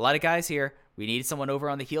 okay, a lot of guys here. We need someone over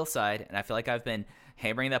on the heel side, and I feel like I've been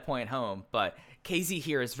hammering that point home. But KZ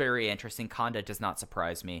here is very interesting. Kanda does not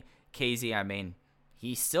surprise me. KZ, I mean,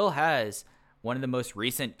 he still has one of the most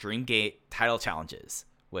recent Dreamgate title challenges,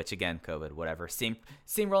 which, again, COVID, whatever.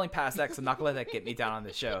 Steamrolling past that, because I'm not going to let that get me down on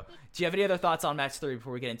the show. Do you have any other thoughts on match 3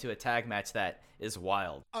 before we get into a tag match that is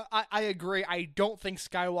wild? I agree. I don't think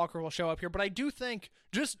Skywalker will show up here, but I do think,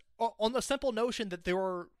 just on the simple notion that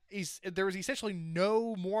there is essentially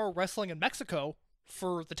no more wrestling in Mexico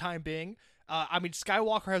for the time being. I mean,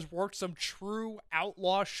 Skywalker has worked some true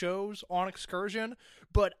outlaw shows on Excursion,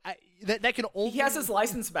 but that can only... He has his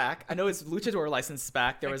license back. I know his luchador license is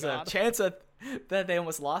back. There was a chance that they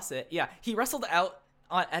almost lost it. Yeah, he wrestled out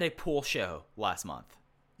at a pool show last month.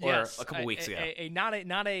 Yes, or a couple weeks ago. Not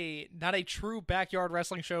a true backyard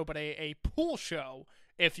wrestling show, but a pool show,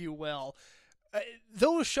 if you will.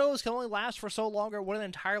 Those shows can only last for so long. It wouldn't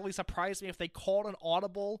entirely surprise me if they called an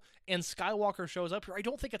audible and Skywalker shows up here. I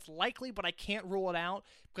don't think it's likely, but I can't rule it out,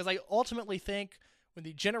 because I ultimately think when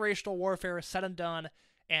the generational warfare is said and done,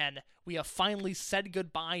 and we have finally said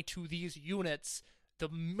goodbye to these units, the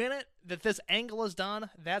minute that this angle is done,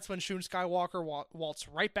 that's when Shun Skywalker waltz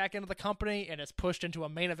right back into the company and is pushed into a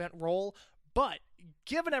main event role. But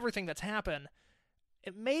given everything that's happened,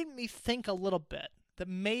 it made me think a little bit that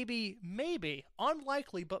maybe,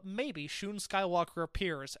 unlikely, but maybe Shun Skywalker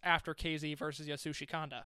appears after KZ versus Yasushi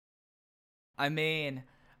Kanda. I mean,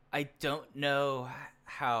 I don't know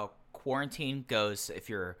how quarantine goes if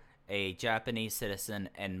you're a Japanese citizen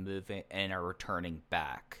and moving and are returning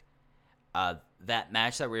back. That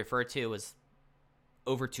match that we referred to was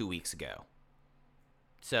over 2 weeks ago.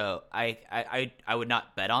 So I would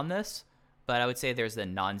not bet on this, but I would say there's a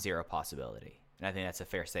non-zero possibility. And I think that's a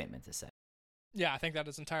fair statement to say. Yeah, I think that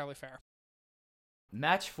is entirely fair.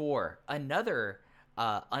 Match 4, another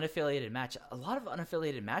unaffiliated match. A lot of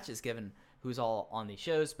unaffiliated matches given who's all on these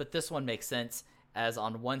shows, but this one makes sense, as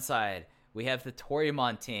on one side we have the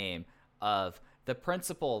Toryumon team of the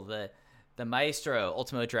Principal, the Maestro,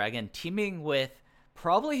 Ultimo Dragon, teaming with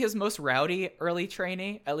probably his most rowdy early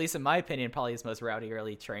trainee, at least in my opinion, probably his most rowdy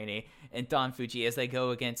early trainee, and Don Fuji, as they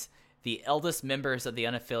go against the eldest members of the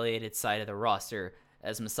unaffiliated side of the roster,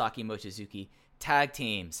 as Masaki Mochizuki tag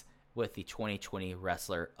teams with the 2020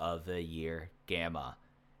 Wrestler of the Year, Gamma.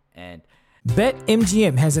 And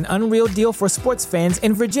BetMGM has an unreal deal for sports fans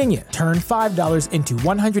in Virginia. Turn $5 into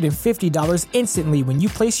 $150 instantly when you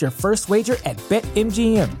place your first wager at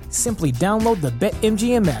BetMGM. Simply download the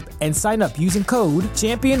BetMGM app and sign up using code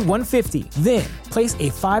Champion150. Then, place a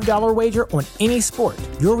 $5 wager on any sport.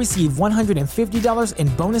 You'll receive $150 in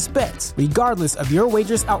bonus bets, regardless of your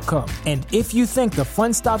wager's outcome. And if you think the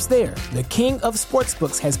fun stops there, the King of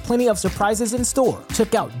Sportsbooks has plenty of surprises in store.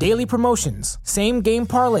 Check out daily promotions, same-game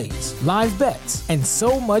parlays, live bets, and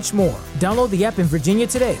so much more. Download the app in Virginia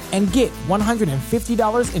today and get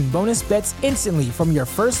 $150 in bonus bets instantly from your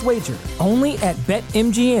first wager. Only at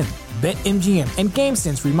BetMGM. BetMGM and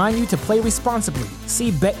GameSense remind you to play responsibly. See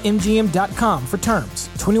BetMGM.com for terms.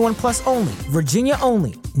 21 plus only. Virginia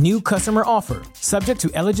only. New customer offer. Subject to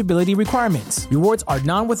eligibility requirements. Rewards are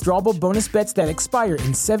non-withdrawable bonus bets that expire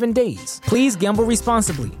in 7 days. Please gamble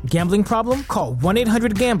responsibly. Gambling problem? Call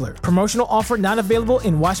 1-800-GAMBLER. Promotional offer not available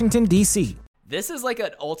in Washington, D.C. This is like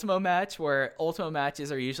an Ultimo match where Ultimo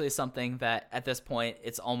matches are usually something that at this point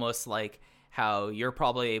it's almost like how you're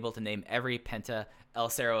probably able to name every Penta El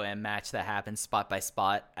Cero M match that happens spot by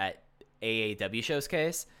spot at AAW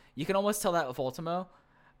Showcase. You can almost tell that with Ultimo,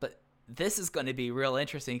 but this is going to be real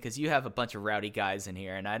interesting because you have a bunch of rowdy guys in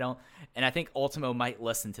here, and I think Ultimo might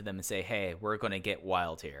listen to them and say, hey, we're going to get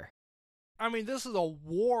wild here. I mean, this is a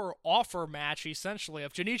war offer match, essentially.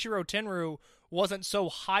 If Junichiro Tenryu wasn't so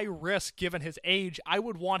high risk given his age, I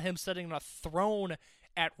would want him sitting on a throne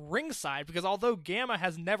at ringside, because although Gamma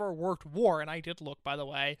has never worked war, and I did look, by the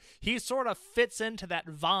way, he sort of fits into that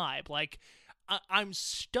vibe. Like, I'm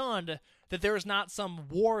stunned that there is not some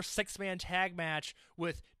war six-man tag match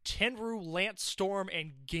with Tenryu, Lance Storm,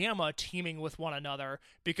 and Gamma teaming with one another,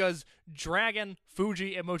 because Dragon,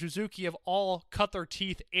 Fuji, and Mochizuki have all cut their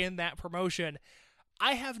teeth in that promotion.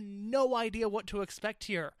 I have no idea what to expect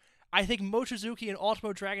here. I think Mochizuki and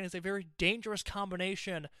Ultimo Dragon is a very dangerous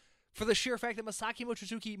combination for the sheer fact that Masaki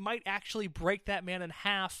Mochizuki might actually break that man in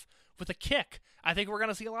half with a kick. I think we're going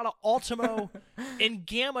to see a lot of Ultimo and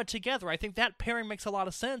Gamma together. I think that pairing makes a lot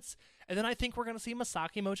of sense. And then I think we're going to see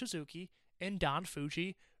Masaki Mochizuki and Don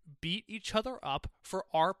Fuji beat each other up for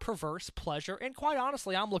our perverse pleasure. And quite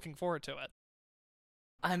honestly, I'm looking forward to it.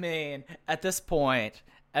 I mean, at this point,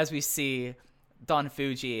 as we see Don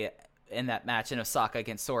Fuji in that match in Osaka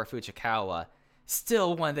against Sora Fujikawa,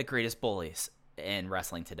 still one of the greatest bullies in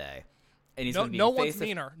wrestling today. And he's no one's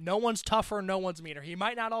meaner. No one's tougher. No one's meaner. He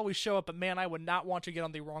might not always show up, but man, I would not want to get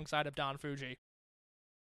on the wrong side of Don Fuji.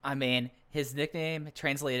 I mean, his nickname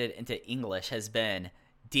translated into English has been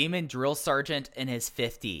Demon Drill Sergeant in his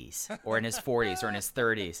 50s or in his 40s or in his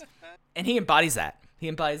 30s. And he embodies that.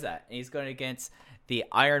 And he's going against the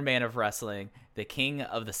Iron Man of wrestling, the king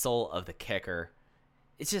of the soul of the kicker.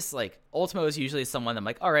 It's just like, Ultimo is usually someone I'm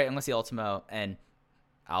like, all right, I'm going to see Ultimo, and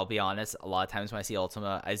I'll be honest, a lot of times when I see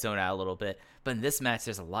Ultima, I zone out a little bit. But in this match,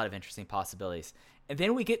 there's a lot of interesting possibilities. And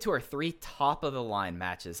then we get to our 3 top-of-the-line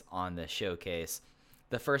matches on the showcase.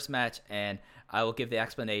 The first match, and I will give the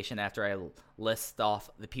explanation after I list off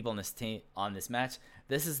the people on this team on this match.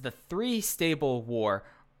 This is the 3-stable war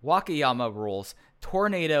Wakayama rules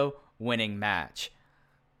tornado winning match.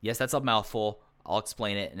 Yes, that's a mouthful. I'll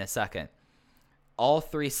explain it in a second. All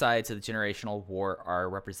 3 sides of the generational war are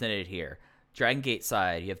represented here. Dragon Gate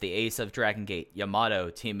side, you have the ace of Dragon Gate, Yamato,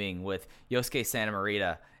 teaming with Yosuke Santa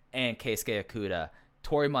Marita and Keisuke Okuda.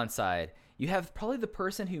 Torimon side, you have probably the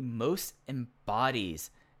person who most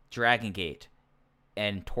embodies Dragon Gate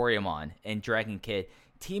and Torimon and Dragon Kid,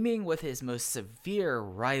 teaming with his most severe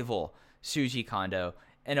rival, Shuji Kondo,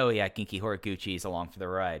 and oh yeah, Genki Horiguchi is along for the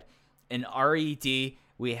ride. In RED,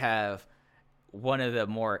 we have one of the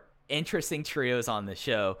more interesting trios on the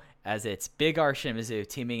show, as it's Big R Shimizu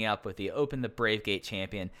teaming up with the Open the Brave Gate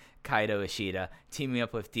champion, Kaito Ishida, teaming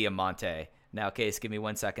up with Diamante. Now, Case, give me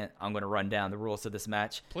 1 second. I'm going to run down the rules of this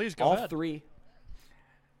match. Please go ahead. All 3.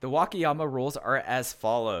 The Wakayama rules are as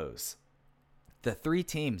follows. The 3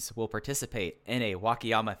 teams will participate in a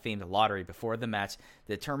Wakayama-themed lottery before the match to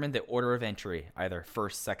determine the order of entry, either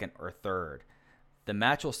first, second, or third. The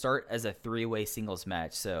match will start as a 3-way singles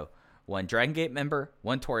match, so 1 Dragon Gate member,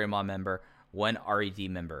 1 Torimon member, 1 RED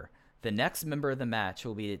member. The next member of the match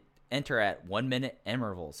will be to enter at 1-minute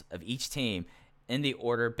intervals of each team in the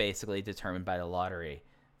order basically determined by the lottery.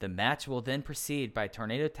 The match will then proceed by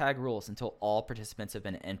tornado tag rules until all participants have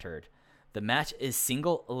been entered. The match is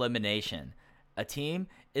single elimination. A team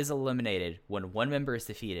is eliminated when 1 member is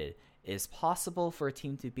defeated. It is possible for a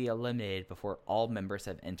team to be eliminated before all members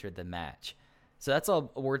have entered the match. So that's a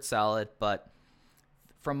word salad, but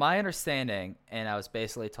from my understanding, and I was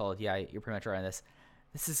basically told, yeah, you're pretty much right on this,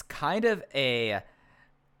 this is kind of a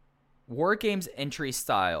War Games entry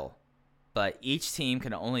style but each team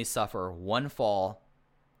can only suffer one fall,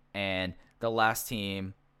 and the last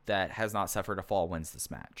team that has not suffered a fall wins this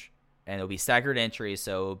match. And it'll be staggered entries,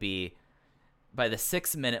 so it'll be by the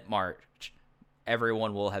 6-minute mark,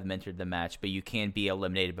 everyone will have entered the match, but you can be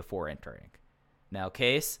eliminated before entering. Now,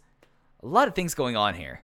 Case, a lot of things going on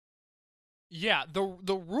here. Yeah, the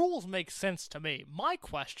rules make sense to me. My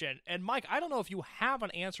question, and Mike, I don't know if you have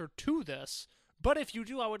an answer to this, but if you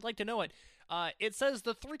do, I would like to know it. It says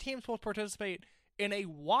the 3 teams will participate in a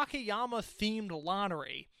Wakayama-themed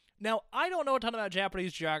lottery. Now, I don't know a ton about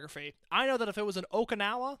Japanese geography. I know that if it was in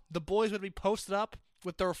Okinawa, the boys would be posted up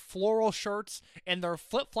with their floral shirts and their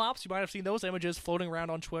flip-flops. You might have seen those images floating around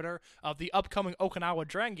on Twitter of the upcoming Okinawa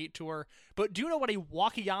Dragon Gate Tour. But do you know what a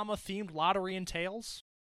Wakayama-themed lottery entails?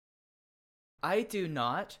 I do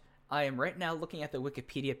not. I am right now looking at the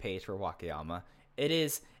Wikipedia page for Wakayama. It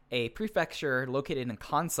is a prefecture located in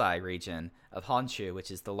Kansai region of Honshu,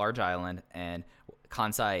 which is the large island, and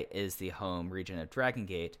Kansai is the home region of Dragon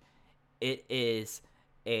Gate. It is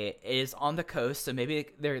on the coast, so maybe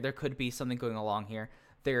there could be something going along here.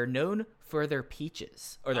 They're known for their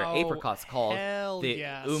peaches, or their apricots called the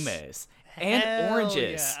umes, and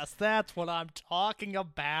oranges. Yes, that's what I'm talking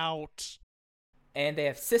about. And they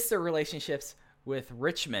have sister relationships with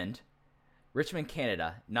Richmond,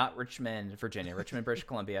 Canada, not Richmond, Virginia, Richmond, British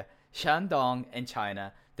Columbia, Shandong in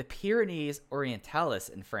China, the Pyrenees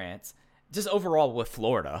Orientales in France, just overall with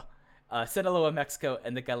Florida, Sinaloa, Mexico,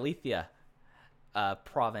 and the Galicia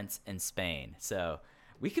province in Spain. So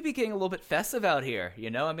we could be getting a little bit festive out here, you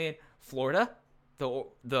know? I mean, Florida,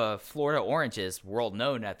 the Florida orange is world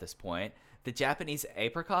known at this point. The Japanese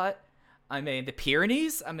apricot, I mean, the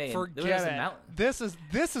Pyrenees, I mean, forget it. This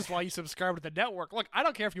is why you subscribe to the network. Look, I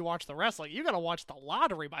don't care if you watch the wrestling. You got to watch the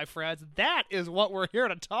lottery, my friends. That is what we're here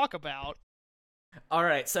to talk about. All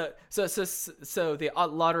right, so the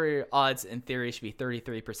lottery odds in theory should be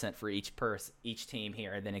 33% for each team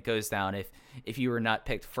here, and then it goes down. If you were not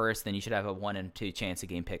picked first, then you should have a 1 in 2 chance of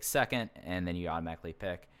getting picked second, and then you automatically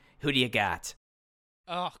pick. Who do you got?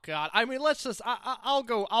 Oh God! I mean, let's just. I'll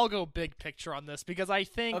go big picture on this because I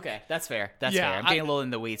think. Okay, that's fair. That's fair. I'm getting a little in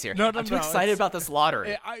the weeds here. I'm too excited about this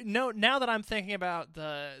lottery. Now that I'm thinking about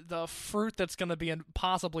the fruit that's going to be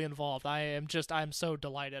possibly involved, I'm so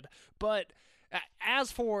delighted. But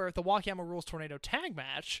as for the Wakayama Rules Tornado Tag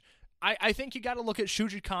Match, I think you got to look at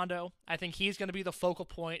Shuji Kondo. I think he's going to be the focal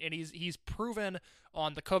point, and he's proven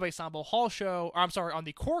on the Kobe Sambo Hall show, or I'm sorry, on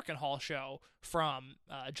the Korakuen Hall show from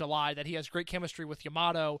July that he has great chemistry with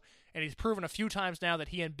Yamato, and he's proven a few times now that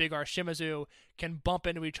he and Big R Shimizu can bump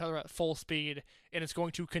into each other at full speed, and it's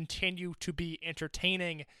going to continue to be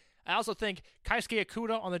entertaining. I also think Kaisuke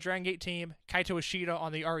Ikuda on the Dragon Gate team, Kaito Ishida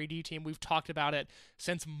on the RED team, we've talked about it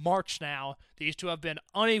since March now. These two have been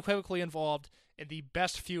unequivocally involved in the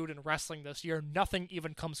best feud in wrestling this year. Nothing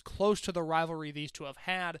even comes close to the rivalry these two have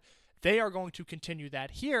had. They are going to continue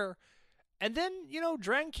that here. And then,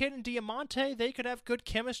 Dragon Kid and Diamante, they could have good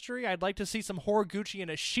chemistry. I'd like to see some Horiguchi and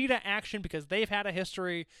Ishida action because they've had a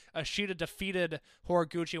history. Ishida defeated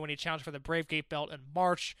Horiguchi when he challenged for the Brave Gate belt in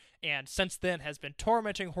March, and since then has been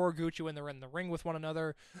tormenting Horiguchi when they're in the ring with one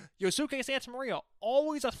another. Yosuke Santa Maria,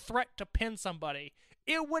 always a threat to pin somebody.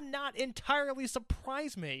 It would not entirely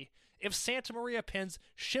surprise me if Santa Maria pins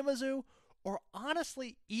Shimizu, or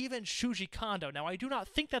honestly, even Shuji Kondo. Now, I do not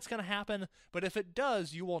think that's going to happen, but if it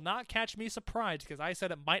does, you will not catch me surprised, because I said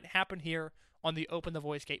it might happen here on the Open the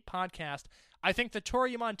Voice Gate podcast. I think the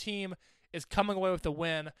Toryumon team is coming away with the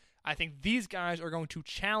win. I think these guys are going to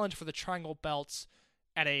challenge for the Triangle Belts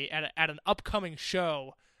at an upcoming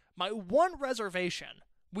show. My one reservation,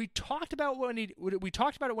 we talked about it when he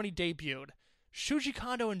debuted. Shuji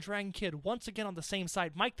Kondo and Dragon Kid once again on the same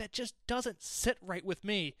side. Mike, that just doesn't sit right with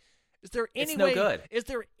me. Is there any way? No good. Is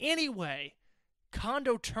there any way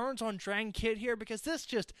Kondo turns on Dragon Kid here? Because this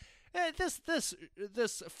just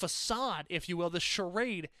this facade, if you will, this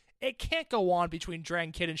charade, it can't go on between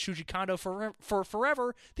Dragon Kid and Shuji Kondo for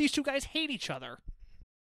forever. These two guys hate each other.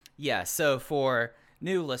 Yeah. So for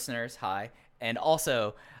new listeners, hi, and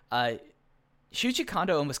also, Shuji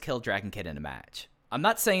Kondo almost killed Dragon Kid in a match. I'm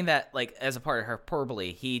not saying that like as a part of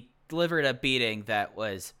hyperbole. He delivered a beating that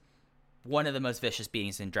was one of the most vicious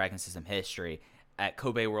beatings in Dragon System history at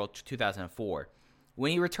Kobe World 2004.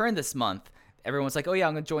 When he returned this month, everyone's like, oh yeah,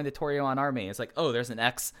 I'm going to join the Toryumon army. It's like, oh, there's an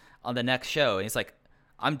X on the next show. And he's like,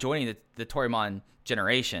 I'm joining the Toryumon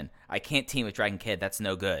generation. I can't team with Dragon Kid. That's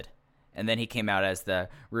no good. And then he came out as the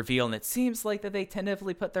reveal, and it seems like that they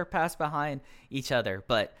tentatively put their past behind each other.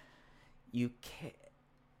 But you can't,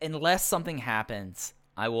 unless something happens,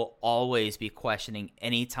 I will always be questioning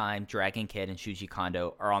any time Dragon Kid and Shuji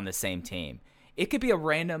Kondo are on the same team. It could be a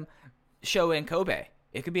random show in Kobe.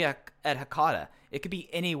 It could be at Hakata. It could be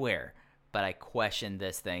anywhere. But I question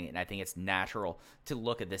this thing, and I think it's natural to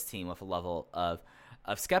look at this team with a level of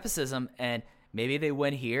skepticism. And maybe they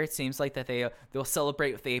win here. It seems like that they'll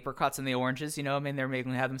celebrate with the apricots and the oranges. You know, I mean, they're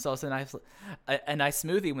making have themselves a nice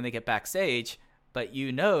smoothie when they get backstage. But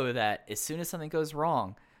you know that as soon as something goes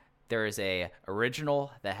wrong, there is a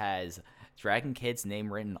original that has Dragon Kid's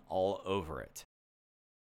name written all over it.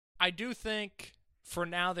 I do think for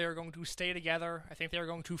now they're going to stay together. I think they're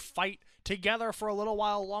going to fight together for a little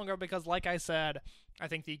while longer because, like I said, I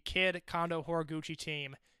think the Kid Kondo Horiguchi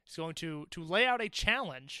team is going to lay out a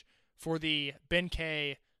challenge for the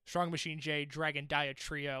Benkei Strong Machine J Dragon Dia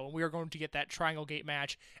trio, and we are going to get that Triangle Gate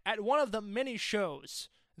match at one of the many shows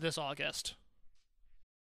this August.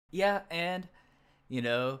 Yeah, and, you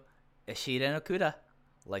know, Ishida and Okuda,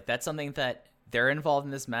 like, that's something that they're involved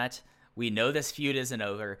in this match. We know this feud isn't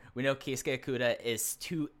over. We know Keisuke Okuda is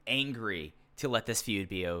too angry to let this feud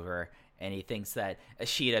be over, and he thinks that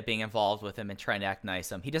Ishida being involved with him and trying to act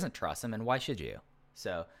nice, he doesn't trust him, and why should you?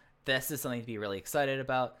 So this is something to be really excited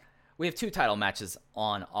about. We have 2 title matches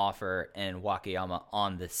on offer in Wakayama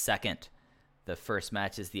on the 2nd. The first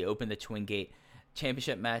match is the Open the Twin Gate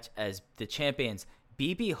Championship match as the champions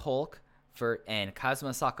BB Hulk and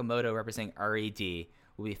Kazuma Sakamoto representing RED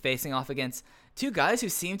will be facing off against 2 guys who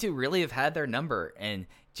seem to really have had their number, and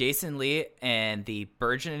Jason Lee and the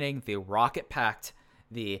burgeoning, the rocket packed,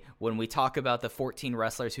 when we talk about the 14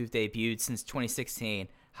 wrestlers who've debuted since 2016,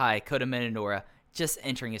 Kota Minoura just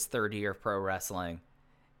entering his 3rd year of pro wrestling,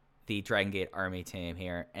 the Dragon Gate Army team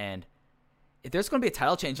here. And if there's going to be a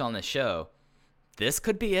title change on this show, this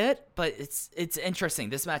could be it, but it's interesting.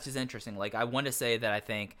 This match is interesting. Like, I want to say that I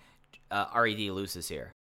think RED loses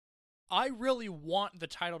here. I really want the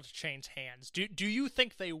title to change hands. Do you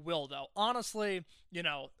think they will, though? Honestly, you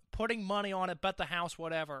know, putting money on it, bet the house,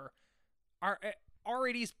 whatever.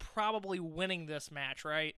 RED's probably winning this match,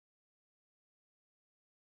 right?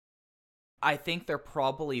 I think they're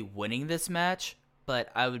probably winning this match, but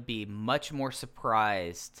I would be much more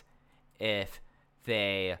surprised if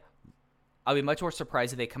they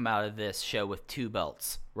come out of this show with 2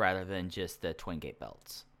 belts rather than just the Twin Gate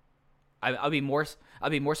belts. I'll be more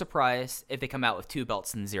surprised if they come out with 2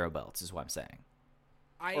 belts than 0 belts, is what I'm saying.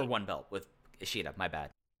 Or 1 belt with Ishida. My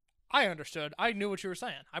bad. I understood. I knew what you were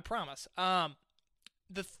saying. I promise.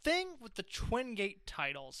 The thing with the Twin Gate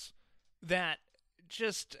titles that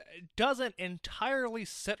just doesn't entirely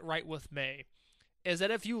sit right with me is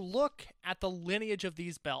that if you look at the lineage of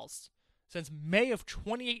these belts since May of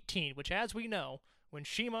 2018, which, as we know, when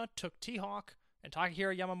Shima took T-Hawk and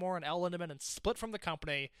Takahiro Yamamura and El Lindemann and split from the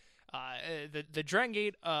company, the Dragon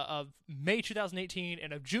Gate of May 2018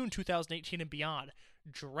 and of June 2018 and beyond,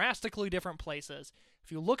 drastically different places.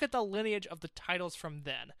 If you look at the lineage of the titles from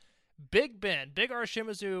then, Big R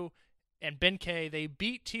Shimizu, and Benkei, they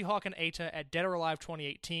beat T-Hawk and Eita at Dead or Alive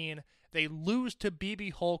 2018. They lose to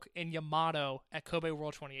BB Hulk and Yamato at Kobe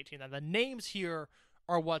World 2018. Now, the names here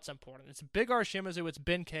are what's important. It's Big R Shimizu, it's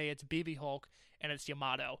Benkei, it's BB Hulk, and it's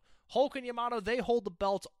Yamato. Hulk and Yamato, they hold the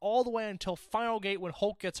belts all the way until Final Gate when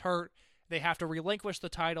Hulk gets hurt. They have to relinquish the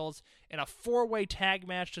titles in a 4-way tag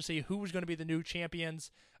match to see who's going to be the new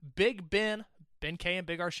champions. Benkei and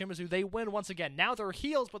Big R Shimizu, they win once again. Now they're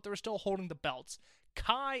heels, but they're still holding the belts.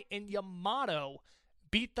 Kai and Yamato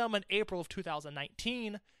beat them in April of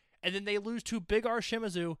 2019, and then they lose to Big R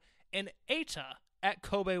Shimizu and Eita at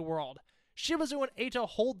Kobe World. Shimizu and Eita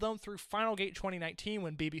hold them through Final Gate 2019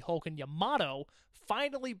 when BB Hulk and Yamato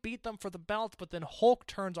finally beat them for the belts, but then Hulk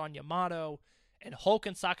turns on Yamato, and Hulk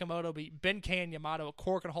and Sakamoto beat Benkei and Yamato at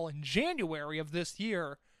Korakuen Hall in January of this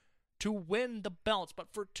year to win the belts. But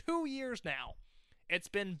for 2 years now, it's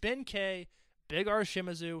been Benkei, Big R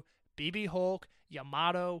Shimizu, BB Hulk,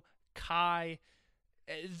 Yamato, Kai.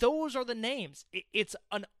 Those are the names. It's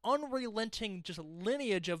an unrelenting just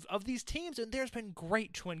lineage of these teams, and there's been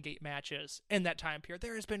great Twin Gate matches in that time period.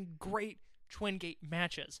 There has been great Twin Gate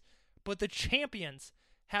matches, but the champions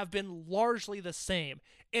have been largely the same.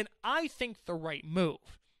 And I think the right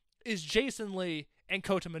move is Jason Lee and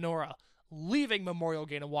Kota Minoura leaving Memorial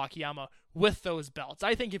Gate and Wakayama with those belts.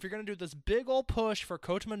 I think if you're going to do this big old push for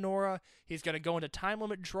Kota Minoura, he's going to go into time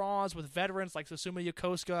limit draws with veterans like Susumu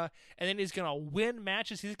Yokosuka, and then he's going to win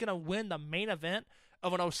matches. He's going to win the main event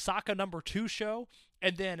of an Osaka number 2 show,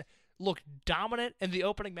 and then look dominant in the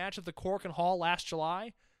opening match of the Korakuen Hall last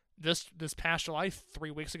July, this past July,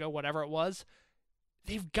 3 weeks ago, whatever it was.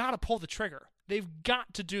 They've got to pull the trigger. They've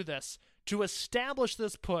got to do this to establish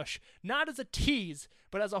this push, not as a tease,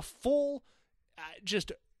 but as a full,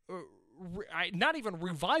 not even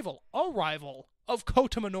revival, arrival of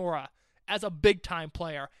Kota Minoura as a big-time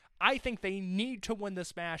player. I think they need to win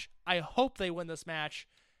this match. I hope they win this match.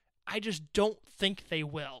 I just don't think they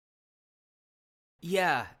will.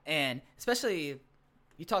 Yeah, and especially,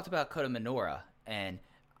 you talked about Kota Minoura, and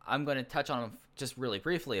I'm going to touch on him just really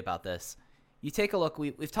briefly about this. You take a look,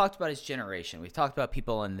 we've talked about his generation. We've talked about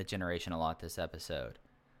people in the generation a lot this episode.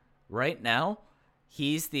 Right now,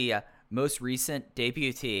 he's the most recent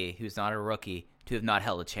debutee who's not a rookie to have not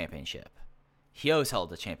held a championship. Hyo's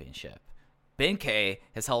held a championship. Benkei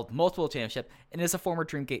has held multiple championships and is a former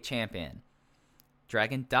Dreamgate champion.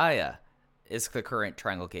 Dragon Dia is the current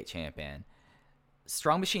Triangle Gate champion.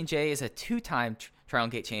 Strong Machine J is a 2-time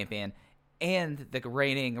Triangle Gate champion and the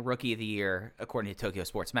reigning Rookie of the Year, according to Tokyo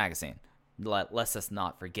Sports Magazine. Let's us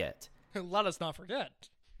not forget. Let us not forget.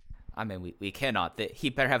 I mean, we cannot. He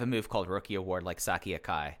better have a move called Rookie Award like Saki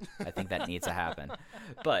Akai. I think that needs to happen.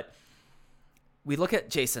 But we look at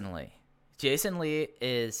Jason Lee. Jason Lee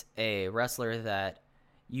is a wrestler that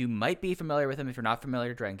you might be familiar with him if you're not familiar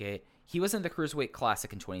with Dragon Gate. He was in the Cruiserweight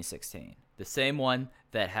Classic in 2016. The same one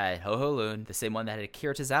that had Ho-Ho Loon, the same one that had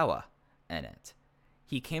Akira Tozawa in it.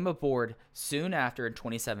 He came aboard soon after in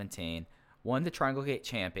 2017, won the Triangle Gate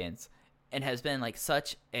Champions, and has been like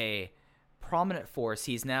such a prominent force.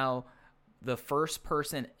 He's now the first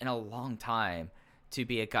person in a long time to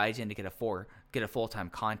be a Gaijin to get a full-time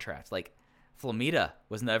contract. Like, Flamita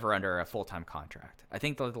was never under a full-time contract. I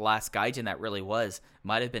think the last Gaijin that really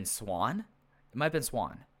might have been Swan. It might have been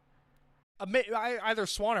Swan. Either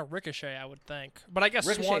Swan or Ricochet, I would think. But I guess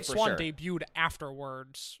Swan sure. debuted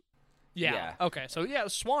afterwards. Yeah. Yeah. Okay, so yeah,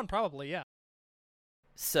 Swan probably, yeah.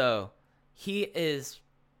 So, he is,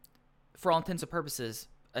 for all intents and purposes,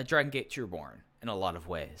 a Dragon Gate Trueborn in a lot of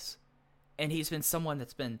ways. And he's been someone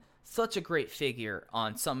that's been such a great figure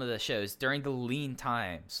on some of the shows during the lean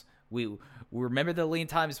times. We remember the lean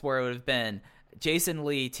times where it would have been Jason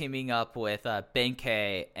Lee teaming up with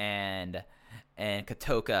Benkei and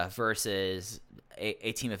Kotoka versus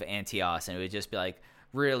a team of Antios, and it would just be like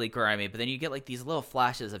really grimy. But then you get like these little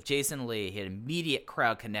flashes of Jason Lee. He had immediate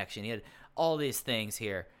crowd connection. He had all these things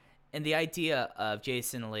here. And the idea of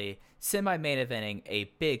Jason Lee semi-main eventing a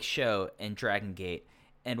big show in Dragon Gate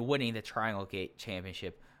and winning the Triangle Gate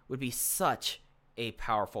Championship would be such a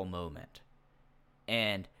powerful moment.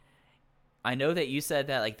 And I know that you said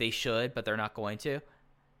that like they should, but they're not going to.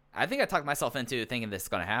 I think I talked myself into thinking this is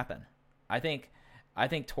going to happen. I think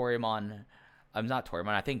Toryumon, not Toryumon,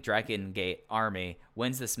 I think Dragon Gate Army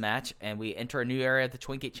wins this match and we enter a new era of the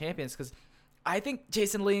Twin Gate Champions, because I think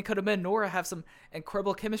Jason Lee and Kota Minoura have some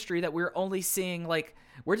incredible chemistry that we're only seeing, like,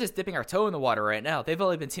 we're just dipping our toe in the water right now. They've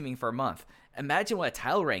only been teaming for a month. Imagine what a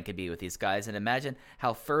title reign could be with these guys, and imagine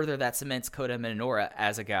how further that cements Kota Minoura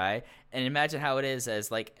as a guy, and imagine how it is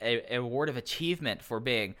as, like, a award of achievement for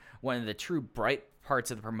being one of the true bright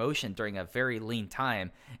parts of the promotion during a very lean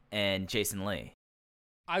time, and Jason Lee.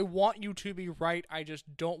 I want you to be right. I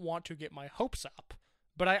just don't want to get my hopes up.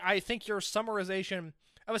 But I think your summarization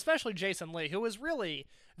of especially Jason Lee, who is really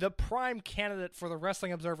the prime candidate for the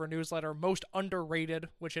Wrestling Observer newsletter, most underrated,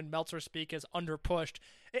 which in Meltzer speak is underpushed,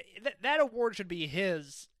 that award should be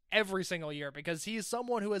his every single year, because he is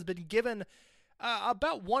someone who has been given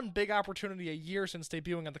about one big opportunity a year since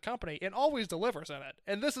debuting in the company and always delivers in it.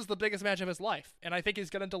 And this is the biggest match of his life, and I think he's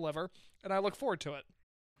going to deliver, and I look forward to it.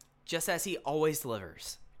 Just as he always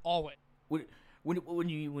delivers. Always.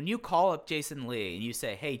 When you call up Jason Lee and you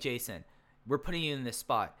say, "Hey Jason, we're putting you in this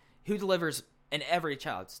spot," who delivers in every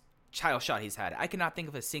title shot he's had? I cannot think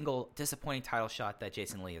of a single disappointing title shot that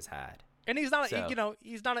Jason Lee has had. And he's not,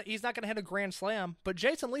 he's not going to hit a grand slam, but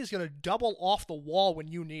Jason Lee is going to double off the wall when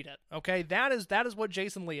you need it. Okay, that is what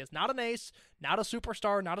Jason Lee is. Not an ace, not a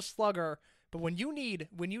superstar, not a slugger, but when you need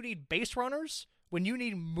base runners, when you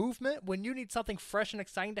need movement, when you need something fresh and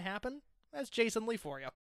exciting to happen, that's Jason Lee for you.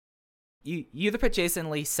 You either put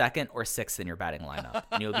Jason Lee second or sixth in your batting lineup,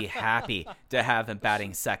 and you'll be happy to have him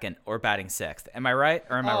batting second or batting sixth. Am I right,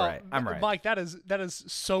 or am I right? I'm right. Mike, that is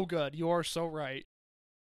so good. You are so right.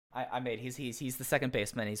 He's the second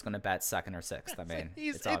baseman. He's going to bat second or sixth. I mean,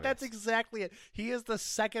 that's exactly it. He is the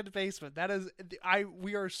second baseman.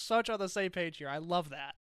 We are such on the same page here. I love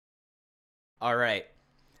that. All right,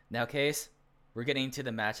 now, Case, we're getting to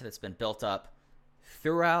the match that's been built up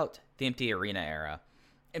throughout the Empty Arena era.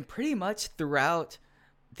 And pretty much throughout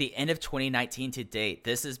the end of 2019 to date,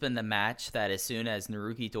 this has been the match that as soon as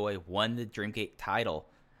Naruki Doi won the Dreamgate title,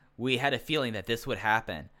 we had a feeling that this would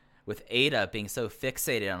happen. With Ada being so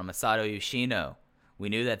fixated on Masato Yoshino, we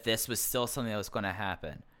knew that this was still something that was going to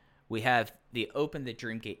happen. We have the Open the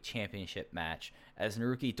Dreamgate Championship match, as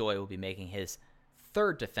Naruki Doi will be making his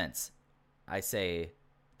third defense. I say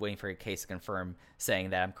waiting for your case to confirm, saying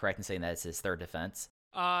that I'm correct in saying that it's his third defense.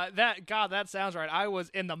 That sounds right. I was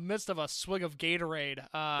in the midst of a swig of Gatorade,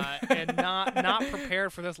 and not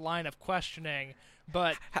prepared for this line of questioning.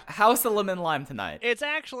 But how's the lemon lime tonight? It's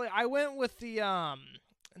actually, I went with the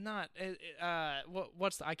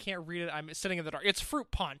what's the, I can't read it. I'm sitting in the dark. It's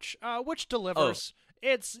fruit punch, which delivers.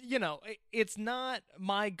 It's it's not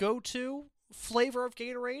my go-to flavor of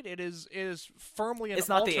Gatorade. It is firmly an It's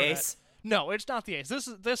not alternate. the ace. No, it's not the ace.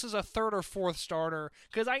 This is a third or fourth starter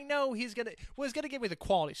because I know he's gonna give me the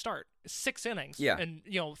quality start. 6 innings, yeah, and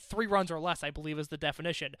 3 runs or less, I believe, is the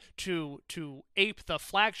definition to ape the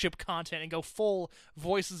flagship content and go full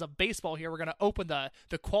Voices of Baseball here. We're gonna open the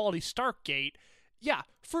quality start gate. Yeah,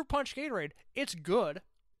 fruit punch Gatorade. It's good.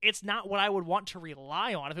 It's not what I would want to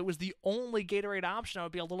rely on. If it was the only Gatorade option, I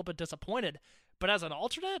would be a little bit disappointed. But as an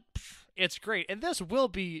alternate, it's great. And this will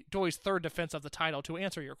be Doi's third defense of the title, to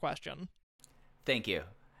answer your question. Thank you.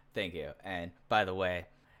 And by the way,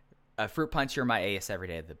 Fruit Punch, you're my ace every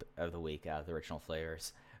day of the week out of the original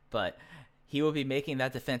flavors. But he will be making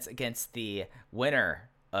that defense against the winner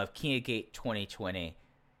of King of Gate 2020.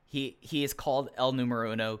 He is called El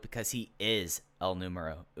Numero Uno because he is El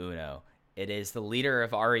Numero Uno. It is the leader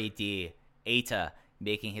of RED, Eita,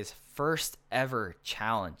 making his first ever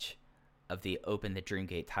challenge of the Open the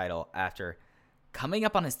Dreamgate title after coming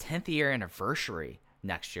up on his 10th year anniversary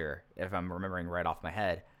next year, if I'm remembering right off my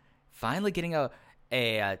head. Finally getting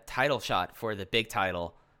a title shot for the big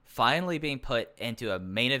title, finally being put into a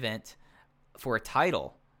main event for a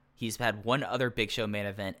title. He's had one other Big Show main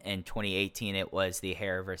event in 2018. It was the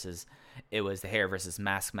hair versus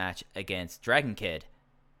mask match against Dragon Kid.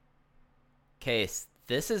 Case,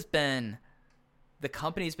 this has been, the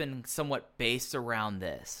company's been somewhat based around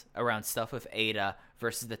stuff with Eita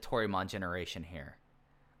versus the Torimon generation here.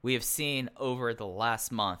 We have seen over the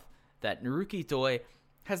last month that Naruki Doi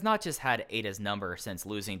has not just had Eita's number since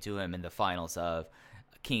losing to him in the finals of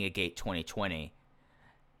King of Gate 2020.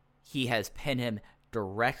 He has pinned him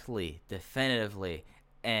directly, definitively,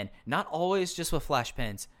 and not always just with flash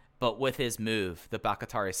pins, but with his move, the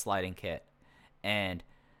Bakatari sliding kit. And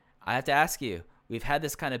I have to ask you, we've had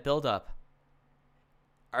this kind of build-up.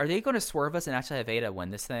 Are they going to swerve us and actually have Eita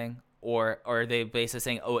win this thing? Or are they basically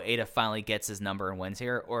saying, oh, Eita finally gets his number and wins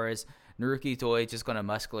here? Or is Naruki Doi just going to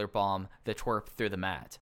muscular bomb the twerp through the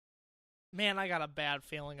mat? Man, I got a bad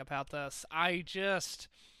feeling about this.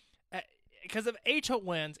 Because if Eita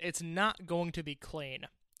wins, it's not going to be clean.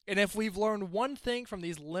 And if we've learned one thing from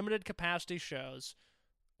these limited capacity shows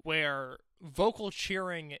where vocal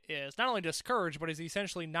cheering is not only discouraged, but is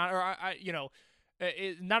essentially not,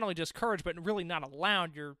 not only discouraged, but really not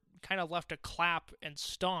allowed, you're kind of left to clap and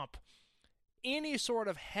stomp. Any sort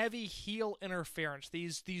of heavy heel interference,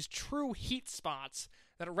 these true heat spots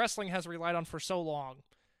that wrestling has relied on for so long,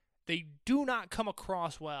 they do not come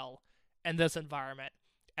across well in this environment.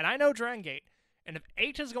 And I know Dragon Gate, and if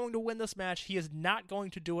Eita is going to win this match, he is not going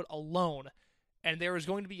to do it alone. And there is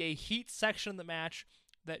going to be a heat section of the match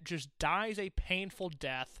that just dies a painful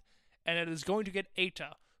death, and it is going to get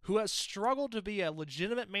Eita, who has struggled to be a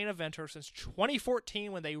legitimate main eventer since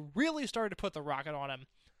 2014 when they really started to put the rocket on him.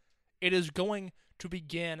 It is going to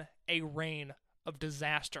begin a reign of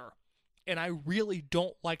disaster. And I really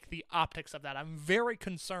don't like the optics of that. I'm very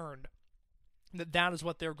concerned that that is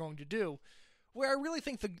what they're going to do. Where I really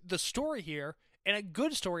think the story here, and a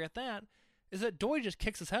good story at that, is that Doi just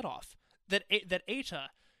kicks his head off. That Eita,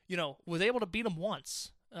 was able to beat him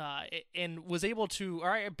once. And was able to,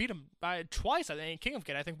 beat him twice, I think, in King of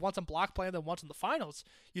Gate. I think once in block play and then once in the finals.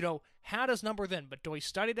 Had his number then, but Doi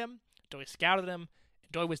studied him, Doi scouted him,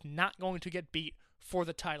 and Doi was not going to get beat for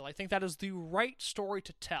the title. I think that is the right story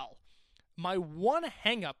to tell. My one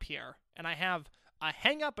hang-up here, and I have a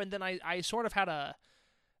hang-up, and then I sort of had a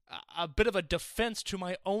bit of a defense to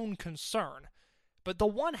my own concern. But the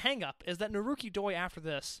one hang-up is that Naruki Doi, after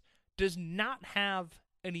this, does not have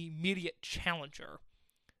an immediate challenger.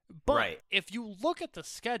 But right. If you look at the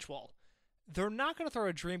schedule, they're not going to throw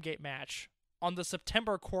a Dreamgate match on the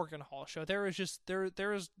September Korakuen Hall show. There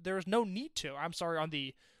is no need to. I'm sorry, on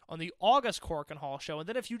the August Korakuen Hall show. And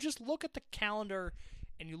then if you just look at the calendar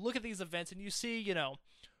and you look at these events and you see,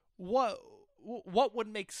 what would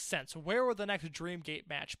make sense? Where would the next Dreamgate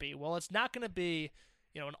match be? Well, it's not going to be,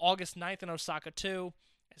 on August 9th in Osaka 2.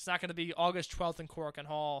 It's not going to be August 12th in Korakuen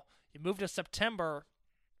Hall. You move to September.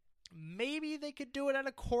 Maybe they could do it at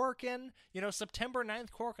a Korakuen, September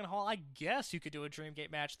 9th Korakuen Hall. I guess you could do a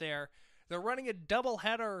Dreamgate match there. They're running a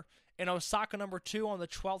doubleheader in Osaka number 2 on the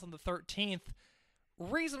 12th and the 13th.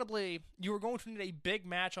 Reasonably, you are going to need a big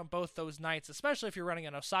match on both those nights, especially if you're running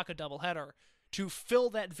an Osaka doubleheader, to fill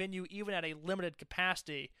that venue even at a limited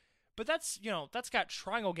capacity. But that's got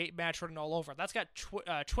Triangle Gate match written all over it. That's got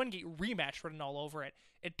Twin Gate rematch written all over it.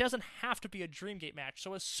 It doesn't have to be a Dream Gate match.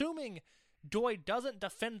 So assuming Doi doesn't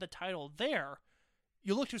defend the title there,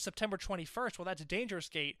 you look to September 21st, well, that's Dangerous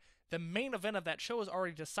Gate. The main event of that show is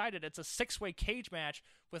already decided. It's a 6-way cage match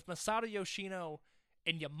with Masato Yoshino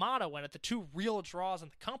and Yamato in it, the two real draws in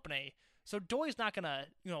the company. So Doi's not going to,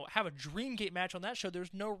 have a Dream Gate match on that show.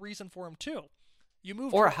 There's no reason for him to.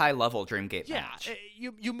 A high-level Dream Gate match.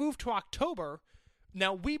 Yeah, you move to October.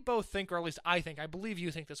 Now, we both think, or at least I believe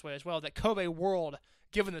you think this way as well, that Kobe World,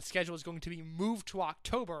 given the schedule, is going to be moved to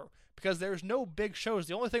October because there's no big shows.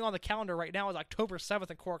 The only thing on the calendar right now is October 7th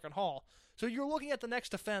in Corcoran Hall. So you're looking at the next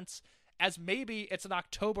defense as maybe it's an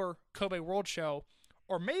October Kobe World show,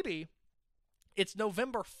 or maybe it's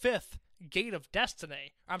November 5th Gate of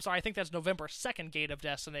Destiny. I'm sorry, I think that's November 2nd Gate of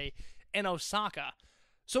Destiny in Osaka.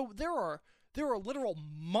 So there are literal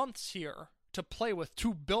months here to play with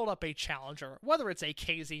to build up a challenger, whether it's a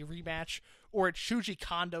KZ rematch, or it's Shuji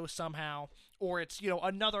Kondo somehow, or it's,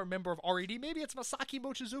 another member of RED. Maybe it's Masaki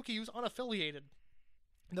Mochizuki who's unaffiliated.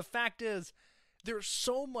 The fact is, there's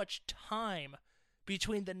so much time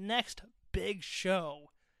between the next big show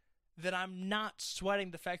that I'm not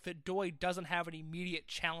sweating the fact that Doi doesn't have an immediate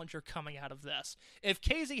challenger coming out of this. If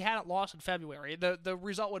KZ hadn't lost in February, the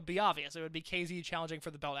result would be obvious. It would be KZ challenging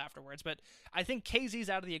for the belt afterwards. But I think KZ's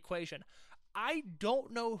out of the equation. I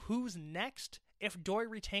don't know who's next if Doi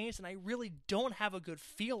retains, and I really don't have a good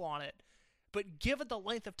feel on it. But given the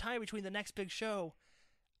length of time between the next big show,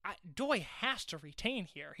 Doi has to retain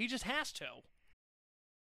here. He just has to.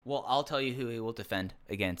 Well, I'll tell you who he will defend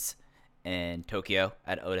against in Tokyo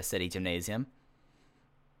at Oda City Gymnasium.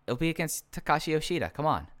 It'll be against Takashi Yoshida. Come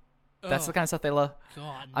on. That's the kind of stuff they love.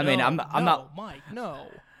 God, I mean, I'm not Mike, no.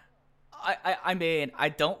 I mean, I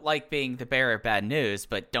don't like being the bearer of bad news,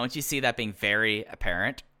 but don't you see that being very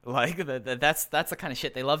apparent? Like, that's the kind of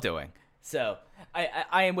shit they love doing. So,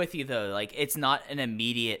 I am with you, though. Like, it's not an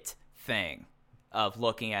immediate thing of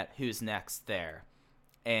looking at who's next there.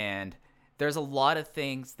 And there's a lot of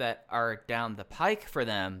things that are down the pike for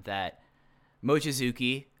them that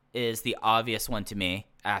Mochizuki is the obvious one to me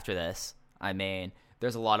after this. I mean,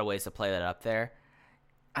 there's a lot of ways to play that up there.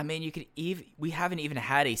 I mean, we haven't even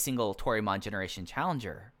had a single Torimon Generation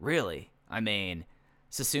challenger, really. I mean,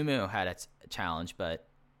 Susumu had a challenge, but,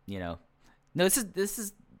 no, this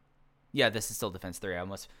is still Defense 3. I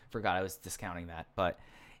almost forgot I was discounting that, but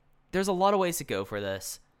there's a lot of ways to go for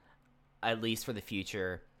this, at least for the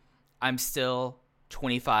future. I'm still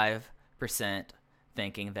 25%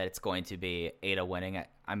 thinking that it's going to be Eita winning.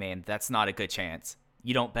 I mean, that's not a good chance.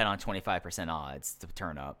 You don't bet on 25% odds to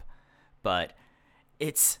turn up. But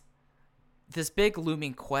it's this big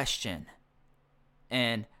looming question.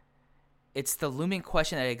 And it's the looming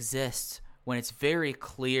question that exists when it's very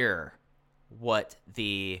clear what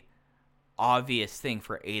the obvious thing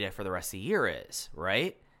for Eita for the rest of the year is,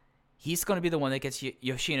 right? He's going to be the one that gets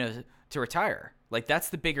Yoshino to retire. Like, that's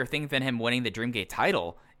the bigger thing than him winning the Dreamgate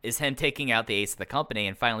title, is him taking out the ace of the company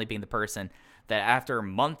and finally being the person that after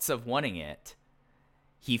months of wanting it,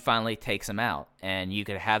 he finally takes him out. And you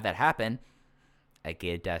could have that happen at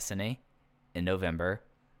Gate of Destiny in November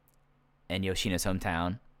in Yoshino's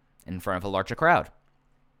hometown in front of a larger crowd.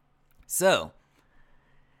 So,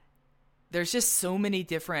 there's just so many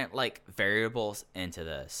different, variables into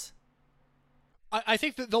this. I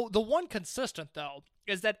think that the one consistent, though,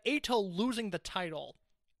 is that Eita losing the title,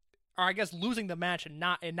 or I guess losing the match and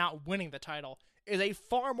not winning the title, is a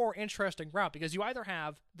far more interesting route, because you either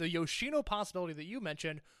have the Yoshino possibility that you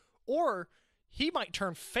mentioned, or he might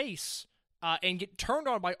turn face and get turned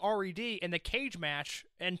on by RED in the cage match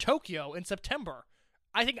in Tokyo in September.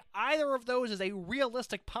 I think either of those is a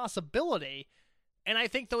realistic possibility, and I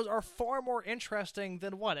think those are far more interesting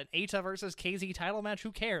than an Eita versus KZ title match.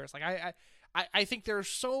 Who cares? I think there's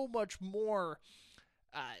so much more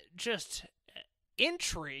just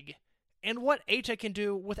intrigue in what Eita can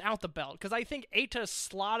do without the belt. Because I think Eita's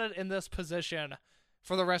slotted in this position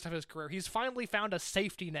for the rest of his career. He's finally found a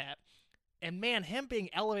safety net. And man, him being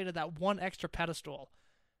elevated that one extra pedestal,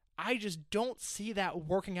 I just don't see that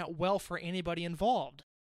working out well for anybody involved.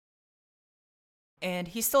 And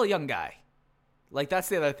he's still a young guy. That's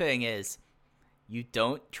the other thing is, you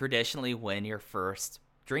don't traditionally win your first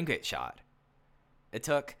Dreamgate shot. It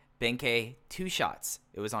took Benkei 2 shots.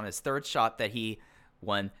 It was on his 3rd shot that he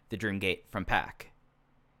won the Dreamgate from Pac.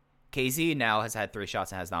 KZ now has had 3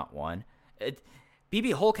 shots and has not won.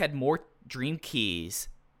 BB Hulk had more Dream Keys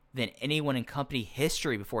than anyone in company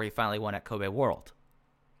history before he finally won at Kobe World.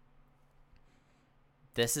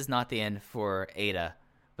 This is not the end for Eita,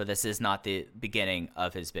 but this is not the beginning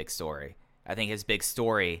of his big story. I think his big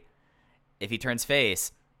story, if he turns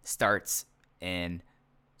face, starts in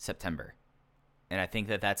September. And I think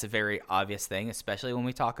that that's a very obvious thing, especially when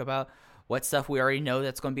we talk about what stuff we already know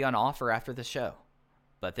that's going to be on offer after the show.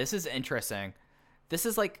 But this is interesting. This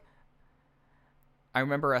is like, I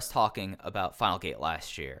remember us talking about Final Gate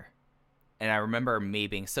last year. And I remember me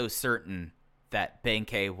being so certain that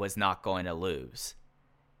Benkei was not going to lose.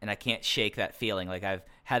 And I can't shake that feeling. Like, I've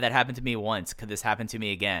had that happen to me once. Could this happen to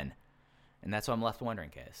me again? And that's what I'm left wondering,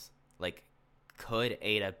 Case. Like, could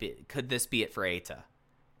this be it for Eita?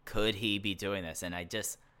 Could he be doing this? And I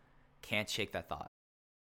just can't shake that thought.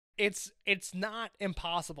 It's not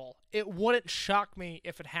impossible. It wouldn't shock me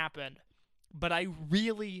if it happened, but I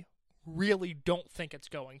really, really don't think it's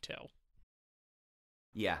going to.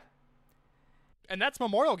 Yeah. And that's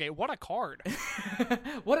Memorial Gate. What a card.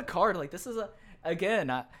 What a card. Like, this is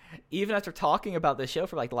again, even after talking about this show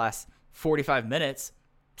for like the last 45 minutes,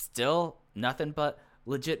 still nothing but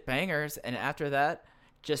legit bangers. And after that,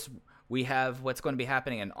 just we have what's going to be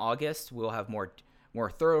happening in August. We'll have more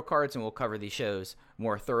thorough cards, and we'll cover these shows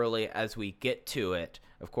more thoroughly as we get to it.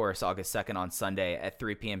 Of course, August 2nd on Sunday at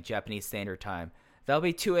 3 p.m. Japanese Standard Time. That'll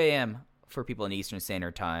be 2 a.m. for people in Eastern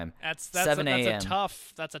Standard Time. That's 7 a.m.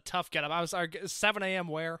 That's a tough get up. I was 7 a.m.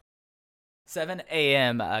 where? 7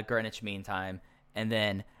 a.m. Greenwich Mean Time, and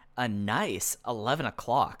then a nice 11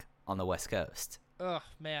 o'clock on the West Coast. Ugh,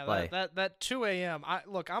 man, Like, that 2 a.m. I'm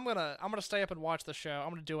gonna stay up and watch the show. I'm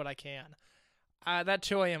gonna do what I can. That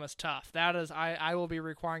 2 a.m. is tough. That is, I will be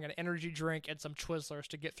requiring an energy drink and some Twizzlers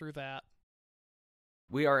to get through that.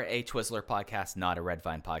 We are a Twizzler podcast, not a Red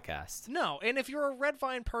Vine podcast. No, and if you're a Red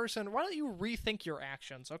Vine person, why don't you rethink your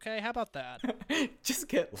actions, okay? How about that? Just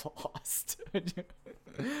get lost.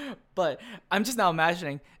 But I'm just now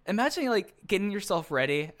imagining like getting yourself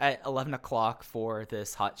ready at 11 o'clock for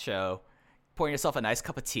this hot show, pouring yourself a nice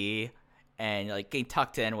cup of tea, and like getting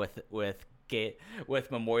tucked in with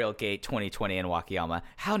Memorial Gate 2020 in Wakayama.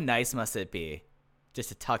 How nice must it be just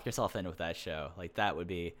to tuck yourself in with that show? Like, that would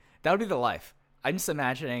be the life. I'm just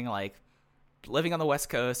imagining like living on the West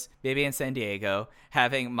Coast, maybe in San Diego,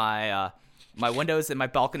 having my windows and my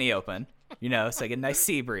balcony open, so I get a nice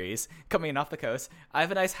sea breeze coming in off the coast. I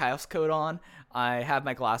have a nice house coat on. I have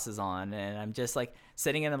my glasses on, and I'm just like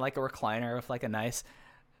sitting in like a recliner with like a nice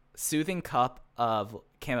soothing cup of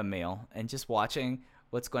chamomile and just watching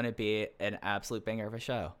what's going to be an absolute banger of a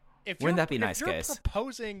show. Wouldn't that be nice, guys? If you're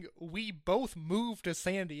proposing we both move to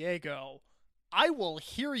San Diego, I will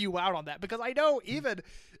hear you out on that, because I know even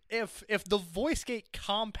if the VoiceGate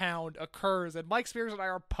compound occurs and Mike Spears and I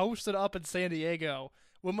are posted up in San Diego,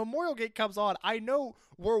 when Memorial Gate comes on, I know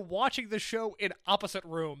we're watching the show in opposite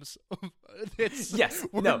rooms.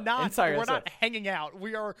 We're not hanging out.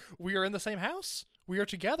 We are in the same house. We are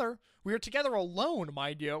together. We are together alone,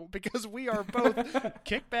 mind you, because we are both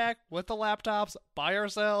kicked back with the laptops by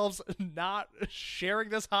ourselves, not sharing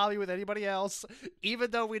this hobby with anybody else. Even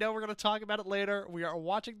though we know we're going to talk about it later, we are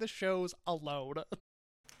watching the shows alone.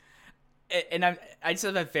 And I just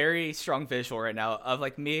have a very strong visual right now of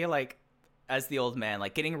like me, like as the old man,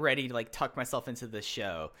 like getting ready to like tuck myself into the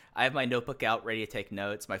show. I have my notebook out ready to take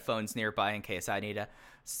notes. My phone's nearby in case I need to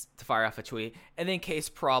fire off a tweet. And then Case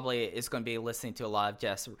probably is going to be listening to a lot of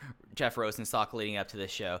Jeff Rosenstock leading up to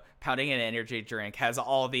this show, pounding an energy drink, has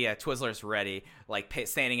all the Twizzlers ready, like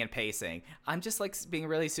standing and pacing. I'm just like being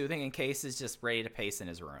really soothing, and Case is just ready to pace in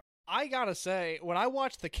his room. I gotta say, when I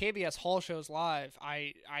watched the KBS Hall shows live,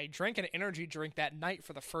 I drank an energy drink that night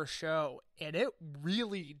for the first show, and it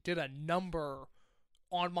really did a number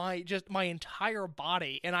on my entire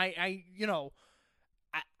body. And I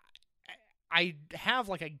have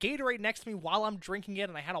like a Gatorade next to me while I'm drinking it,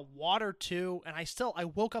 and I had a water too, and I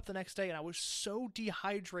woke up the next day and I was so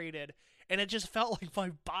dehydrated, and it just felt like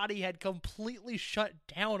my body had completely shut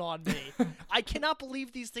down on me. I cannot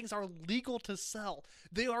believe these things are legal to sell.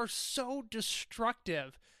 They are so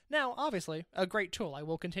destructive. Now, obviously, a great tool. I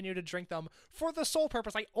will continue to drink them for the sole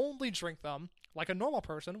purpose. I only drink them like a normal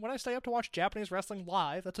person when I stay up to watch Japanese wrestling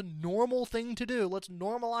live. That's a normal thing to do. Let's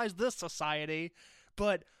normalize this, society.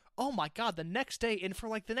 But oh my god, the next day, and for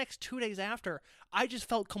like the next 2 days after, I just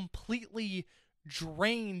felt completely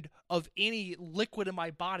drained of any liquid in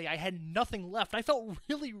my body. I had nothing left. I felt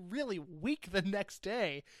really, really weak the next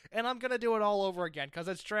day, and I'm gonna do it all over again, because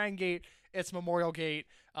it's Dragon Gate, it's Memorial Gate,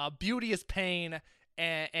 beauty is pain,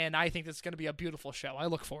 and I think this is gonna be a beautiful show. I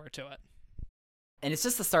look forward to it. And it's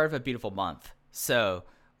just the start of a beautiful month. So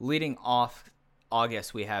leading off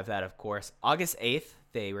August, we have that, of course. August 8th,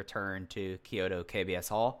 they return to Kyoto KBS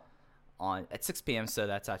Hall at 6 p.m. So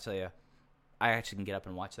that's actually I actually can get up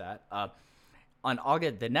and watch that. on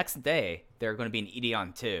August, the next day, they're going to be in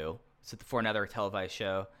Ideon 2, so for another televised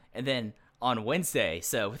show. And then on Wednesday,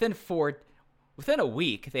 so within a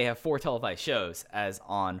week, they have 4 televised shows, as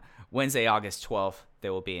on Wednesday, August 12th, they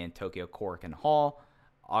will be in Tokyo Korakuen Hall.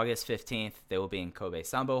 August 15th, they will be in Kobe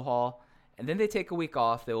Sambo Hall. And then they take a week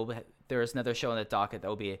off. There's another show on the docket that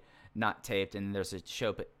will be not taped, and there's a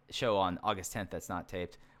show on August 10th that's not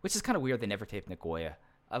taped, which is kind of weird. They never taped Nagoya.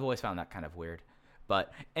 I've always found that kind of weird.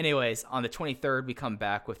 But anyways, on the 23rd, we come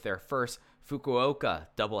back with their first Fukuoka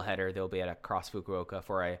doubleheader. They'll be at Across Fukuoka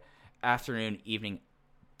for a afternoon-evening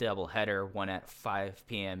doubleheader, one at 5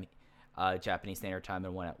 p.m. Japanese Standard Time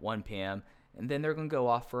and one at 1 p.m. And then they're going to go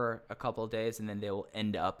off for a couple of days, and then they will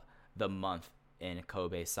end up the month in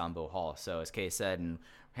Kobe Sambo Hall. So as Kay said and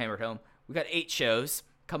hammered home, we got 8 shows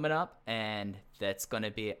coming up, and that's going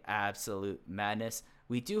to be absolute madness.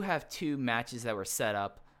 We do have 2 matches that were set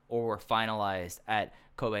up or were finalized at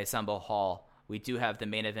Kobe Sambo Hall. We do have the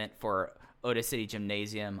main event for Oda City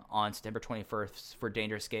Gymnasium on September 21st for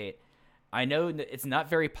Dangerous Gate. I know it's not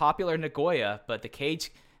very popular in Nagoya, but the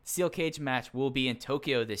steel cage match will be in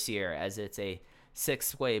Tokyo this year, as it's a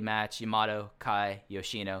 6-way match. Yamato, Kai,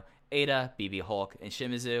 Yoshino, Ada, BB Hulk, and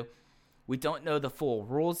Shimizu. We don't know the full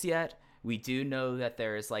rules yet. We do know that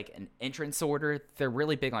there is like an entrance order. They're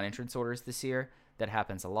really big on entrance orders this year. That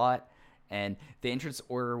happens a lot. And the entrance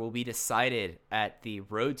order will be decided at the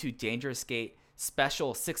Road to Dangerous Gate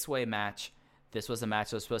special 6-way match. This was a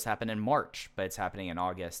match that was supposed to happen in March, but it's happening in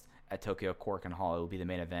August at Tokyo Korakuen Hall. It will be the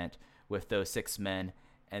main event with those 6 men.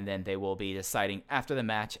 And then they will be deciding after the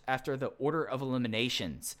match, after the order of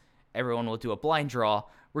eliminations. Everyone will do a blind draw.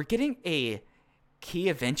 We're getting a key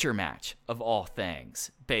adventure match of all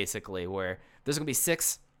things, basically, where there's going to be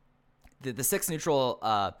 6. The 6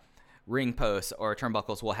 neutral ring posts or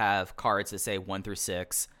turnbuckles will have cards that say 1 through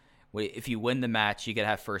 6. If you win the match, you get to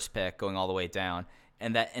have first pick going all the way down,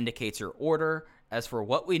 and that indicates your order. As for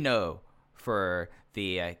what we know for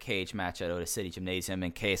the cage match at Oda City Gymnasium,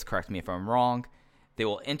 in case, correct me if I'm wrong, they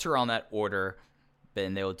will enter on that order,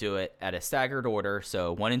 then they will do it at a staggered order.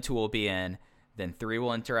 So 1 and 2 will be in, then 3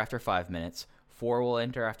 will enter after 5 minutes, 4 will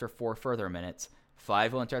enter after 4 further minutes,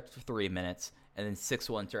 5 will enter after 3 minutes, and then 6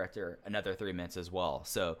 will enter after another 3 minutes as well.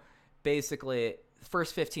 So basically, the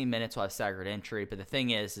first 15 minutes will have staggered entry, but the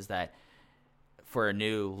thing is that for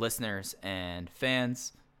new listeners and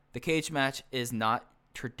fans, the cage match is not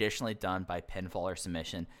traditionally done by pinfall or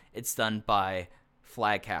submission. It's done by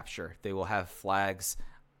flag capture. They will have flags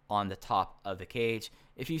on the top of the cage.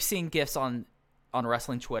 If you've seen GIFs on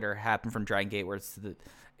wrestling Twitter happen from Dragon Gate where it's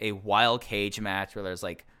a wild cage match where there's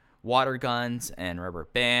like water guns and rubber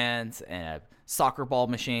bands and a soccer ball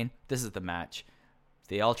machine, this is the match.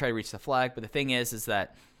 They all try to reach the flag, but the thing is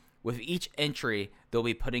that with each entry, they'll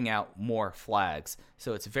be putting out more flags.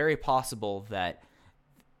 So it's very possible that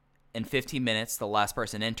in 15 minutes, the last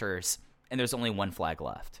person enters and there's only 1 flag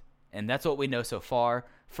left. And that's what we know so far.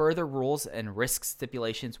 Further rules and risk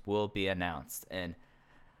stipulations will be announced. And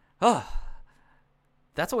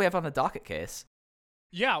that's what we have on the docket case.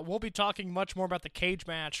 Yeah, we'll be talking much more about the cage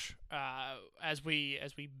match as we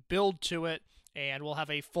build to it, and we'll have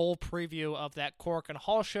a full preview of that Korakuen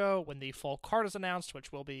Hall show when the full card is announced,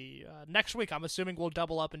 which will be next week. I'm assuming we'll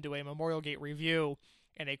double up and do a Memorial Gate review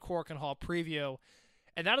and a Korakuen Hall preview,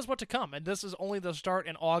 and that is what to come. And this is only the start.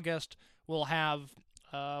 In August, we'll have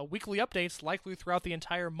weekly updates likely throughout the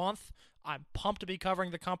entire month. I'm pumped to be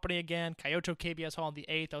covering the company again. Kyoto KBS Hall on the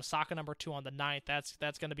 8th, Osaka number 2 on the 9th.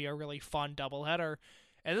 That's going to be a really fun doubleheader.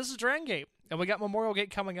 And this is Dragon Gate, and we got Memorial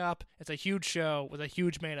Gate coming up. It's a huge show with a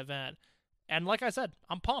huge main event. And like I said,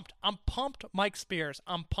 I'm pumped. I'm pumped, Mike Spears.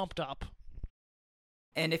 I'm pumped up.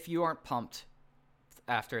 And if you aren't pumped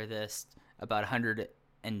after this, about 100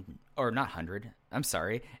 and, or not 100, I'm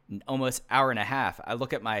sorry, almost hour and a half, I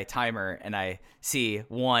look at my timer and I see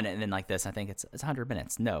 1 and then like this, I think it's 100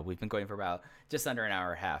 minutes. No, we've been going for about just under an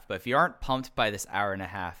hour and a half. But if you aren't pumped by this hour and a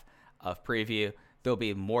half of preview, there'll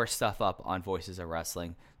be more stuff up on Voices of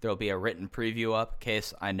Wrestling. There'll be a written preview up,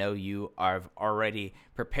 case I know you have already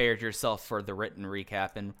prepared yourself for the written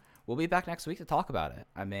recap, and we'll be back next week to talk about it.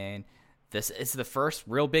 I mean, this is the first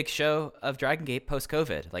real big show of Dragon Gate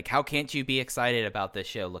post-COVID. Like, how can't you be excited about this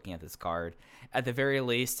show looking at this card? At the very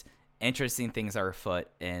least, interesting things are afoot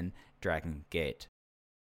in Dragon Gate.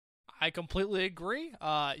 I completely agree.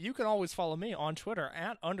 You can always follow me on Twitter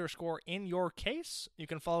 @_InYourCase. You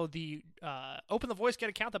can follow the Open the Voice Gate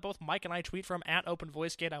account that both Mike and I tweet from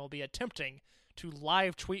 @OpenVoiceGate. I will be attempting to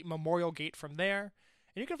live tweet Memorial Gate from there.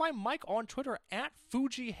 And you can find Mike on Twitter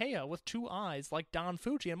 @FujiHeya with 2 eyes like Don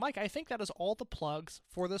Fuji. And Mike, I think that is all the plugs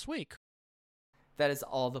for this week. That is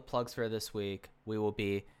all the plugs for this week. We will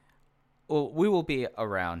be we will be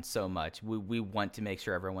around so much. We want to make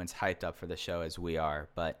sure everyone's hyped up for the show as we are.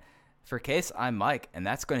 But for Case, I'm Mike, and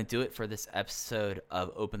that's going to do it for this episode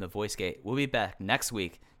of Open the Voice Gate. We'll be back next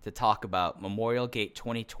week to talk about Memorial Gate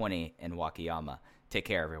 2020 in Wakayama. Take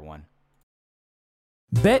care, everyone.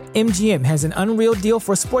 BetMGM has an unreal deal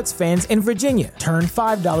for sports fans in Virginia. Turn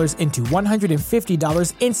 $5 into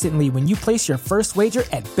 $150 instantly when you place your first wager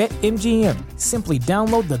at BetMGM. Simply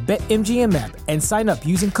download the BetMGM app and sign up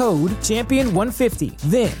using code Champion150.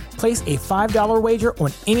 Then, place a $5 wager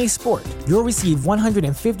on any sport. You'll receive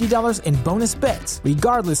 $150 in bonus bets,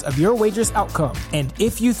 regardless of your wager's outcome. And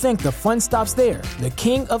if you think the fun stops there, the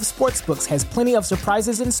king of sportsbooks has plenty of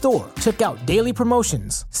surprises in store. Check out daily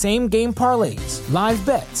promotions, same-game parlays, live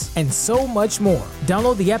bets, and so much more.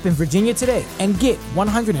 Download the app in Virginia today and get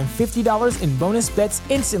 $150 in bonus bets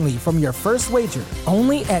instantly from your first wager.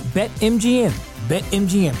 Only at BetMGM.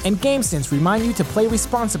 BetMGM and GameSense remind you to play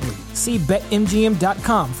responsibly. See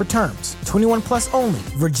BetMGM.com for terms. 21 plus only.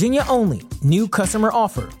 Virginia only. New customer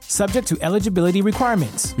offer. Subject to eligibility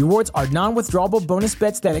requirements. Rewards are non-withdrawable bonus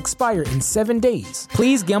bets that expire in 7 days.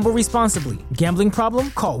 Please gamble responsibly. Gambling problem?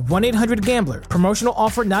 Call 1-800-GAMBLER. Promotional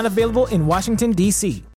offer not available in Washington, D.C.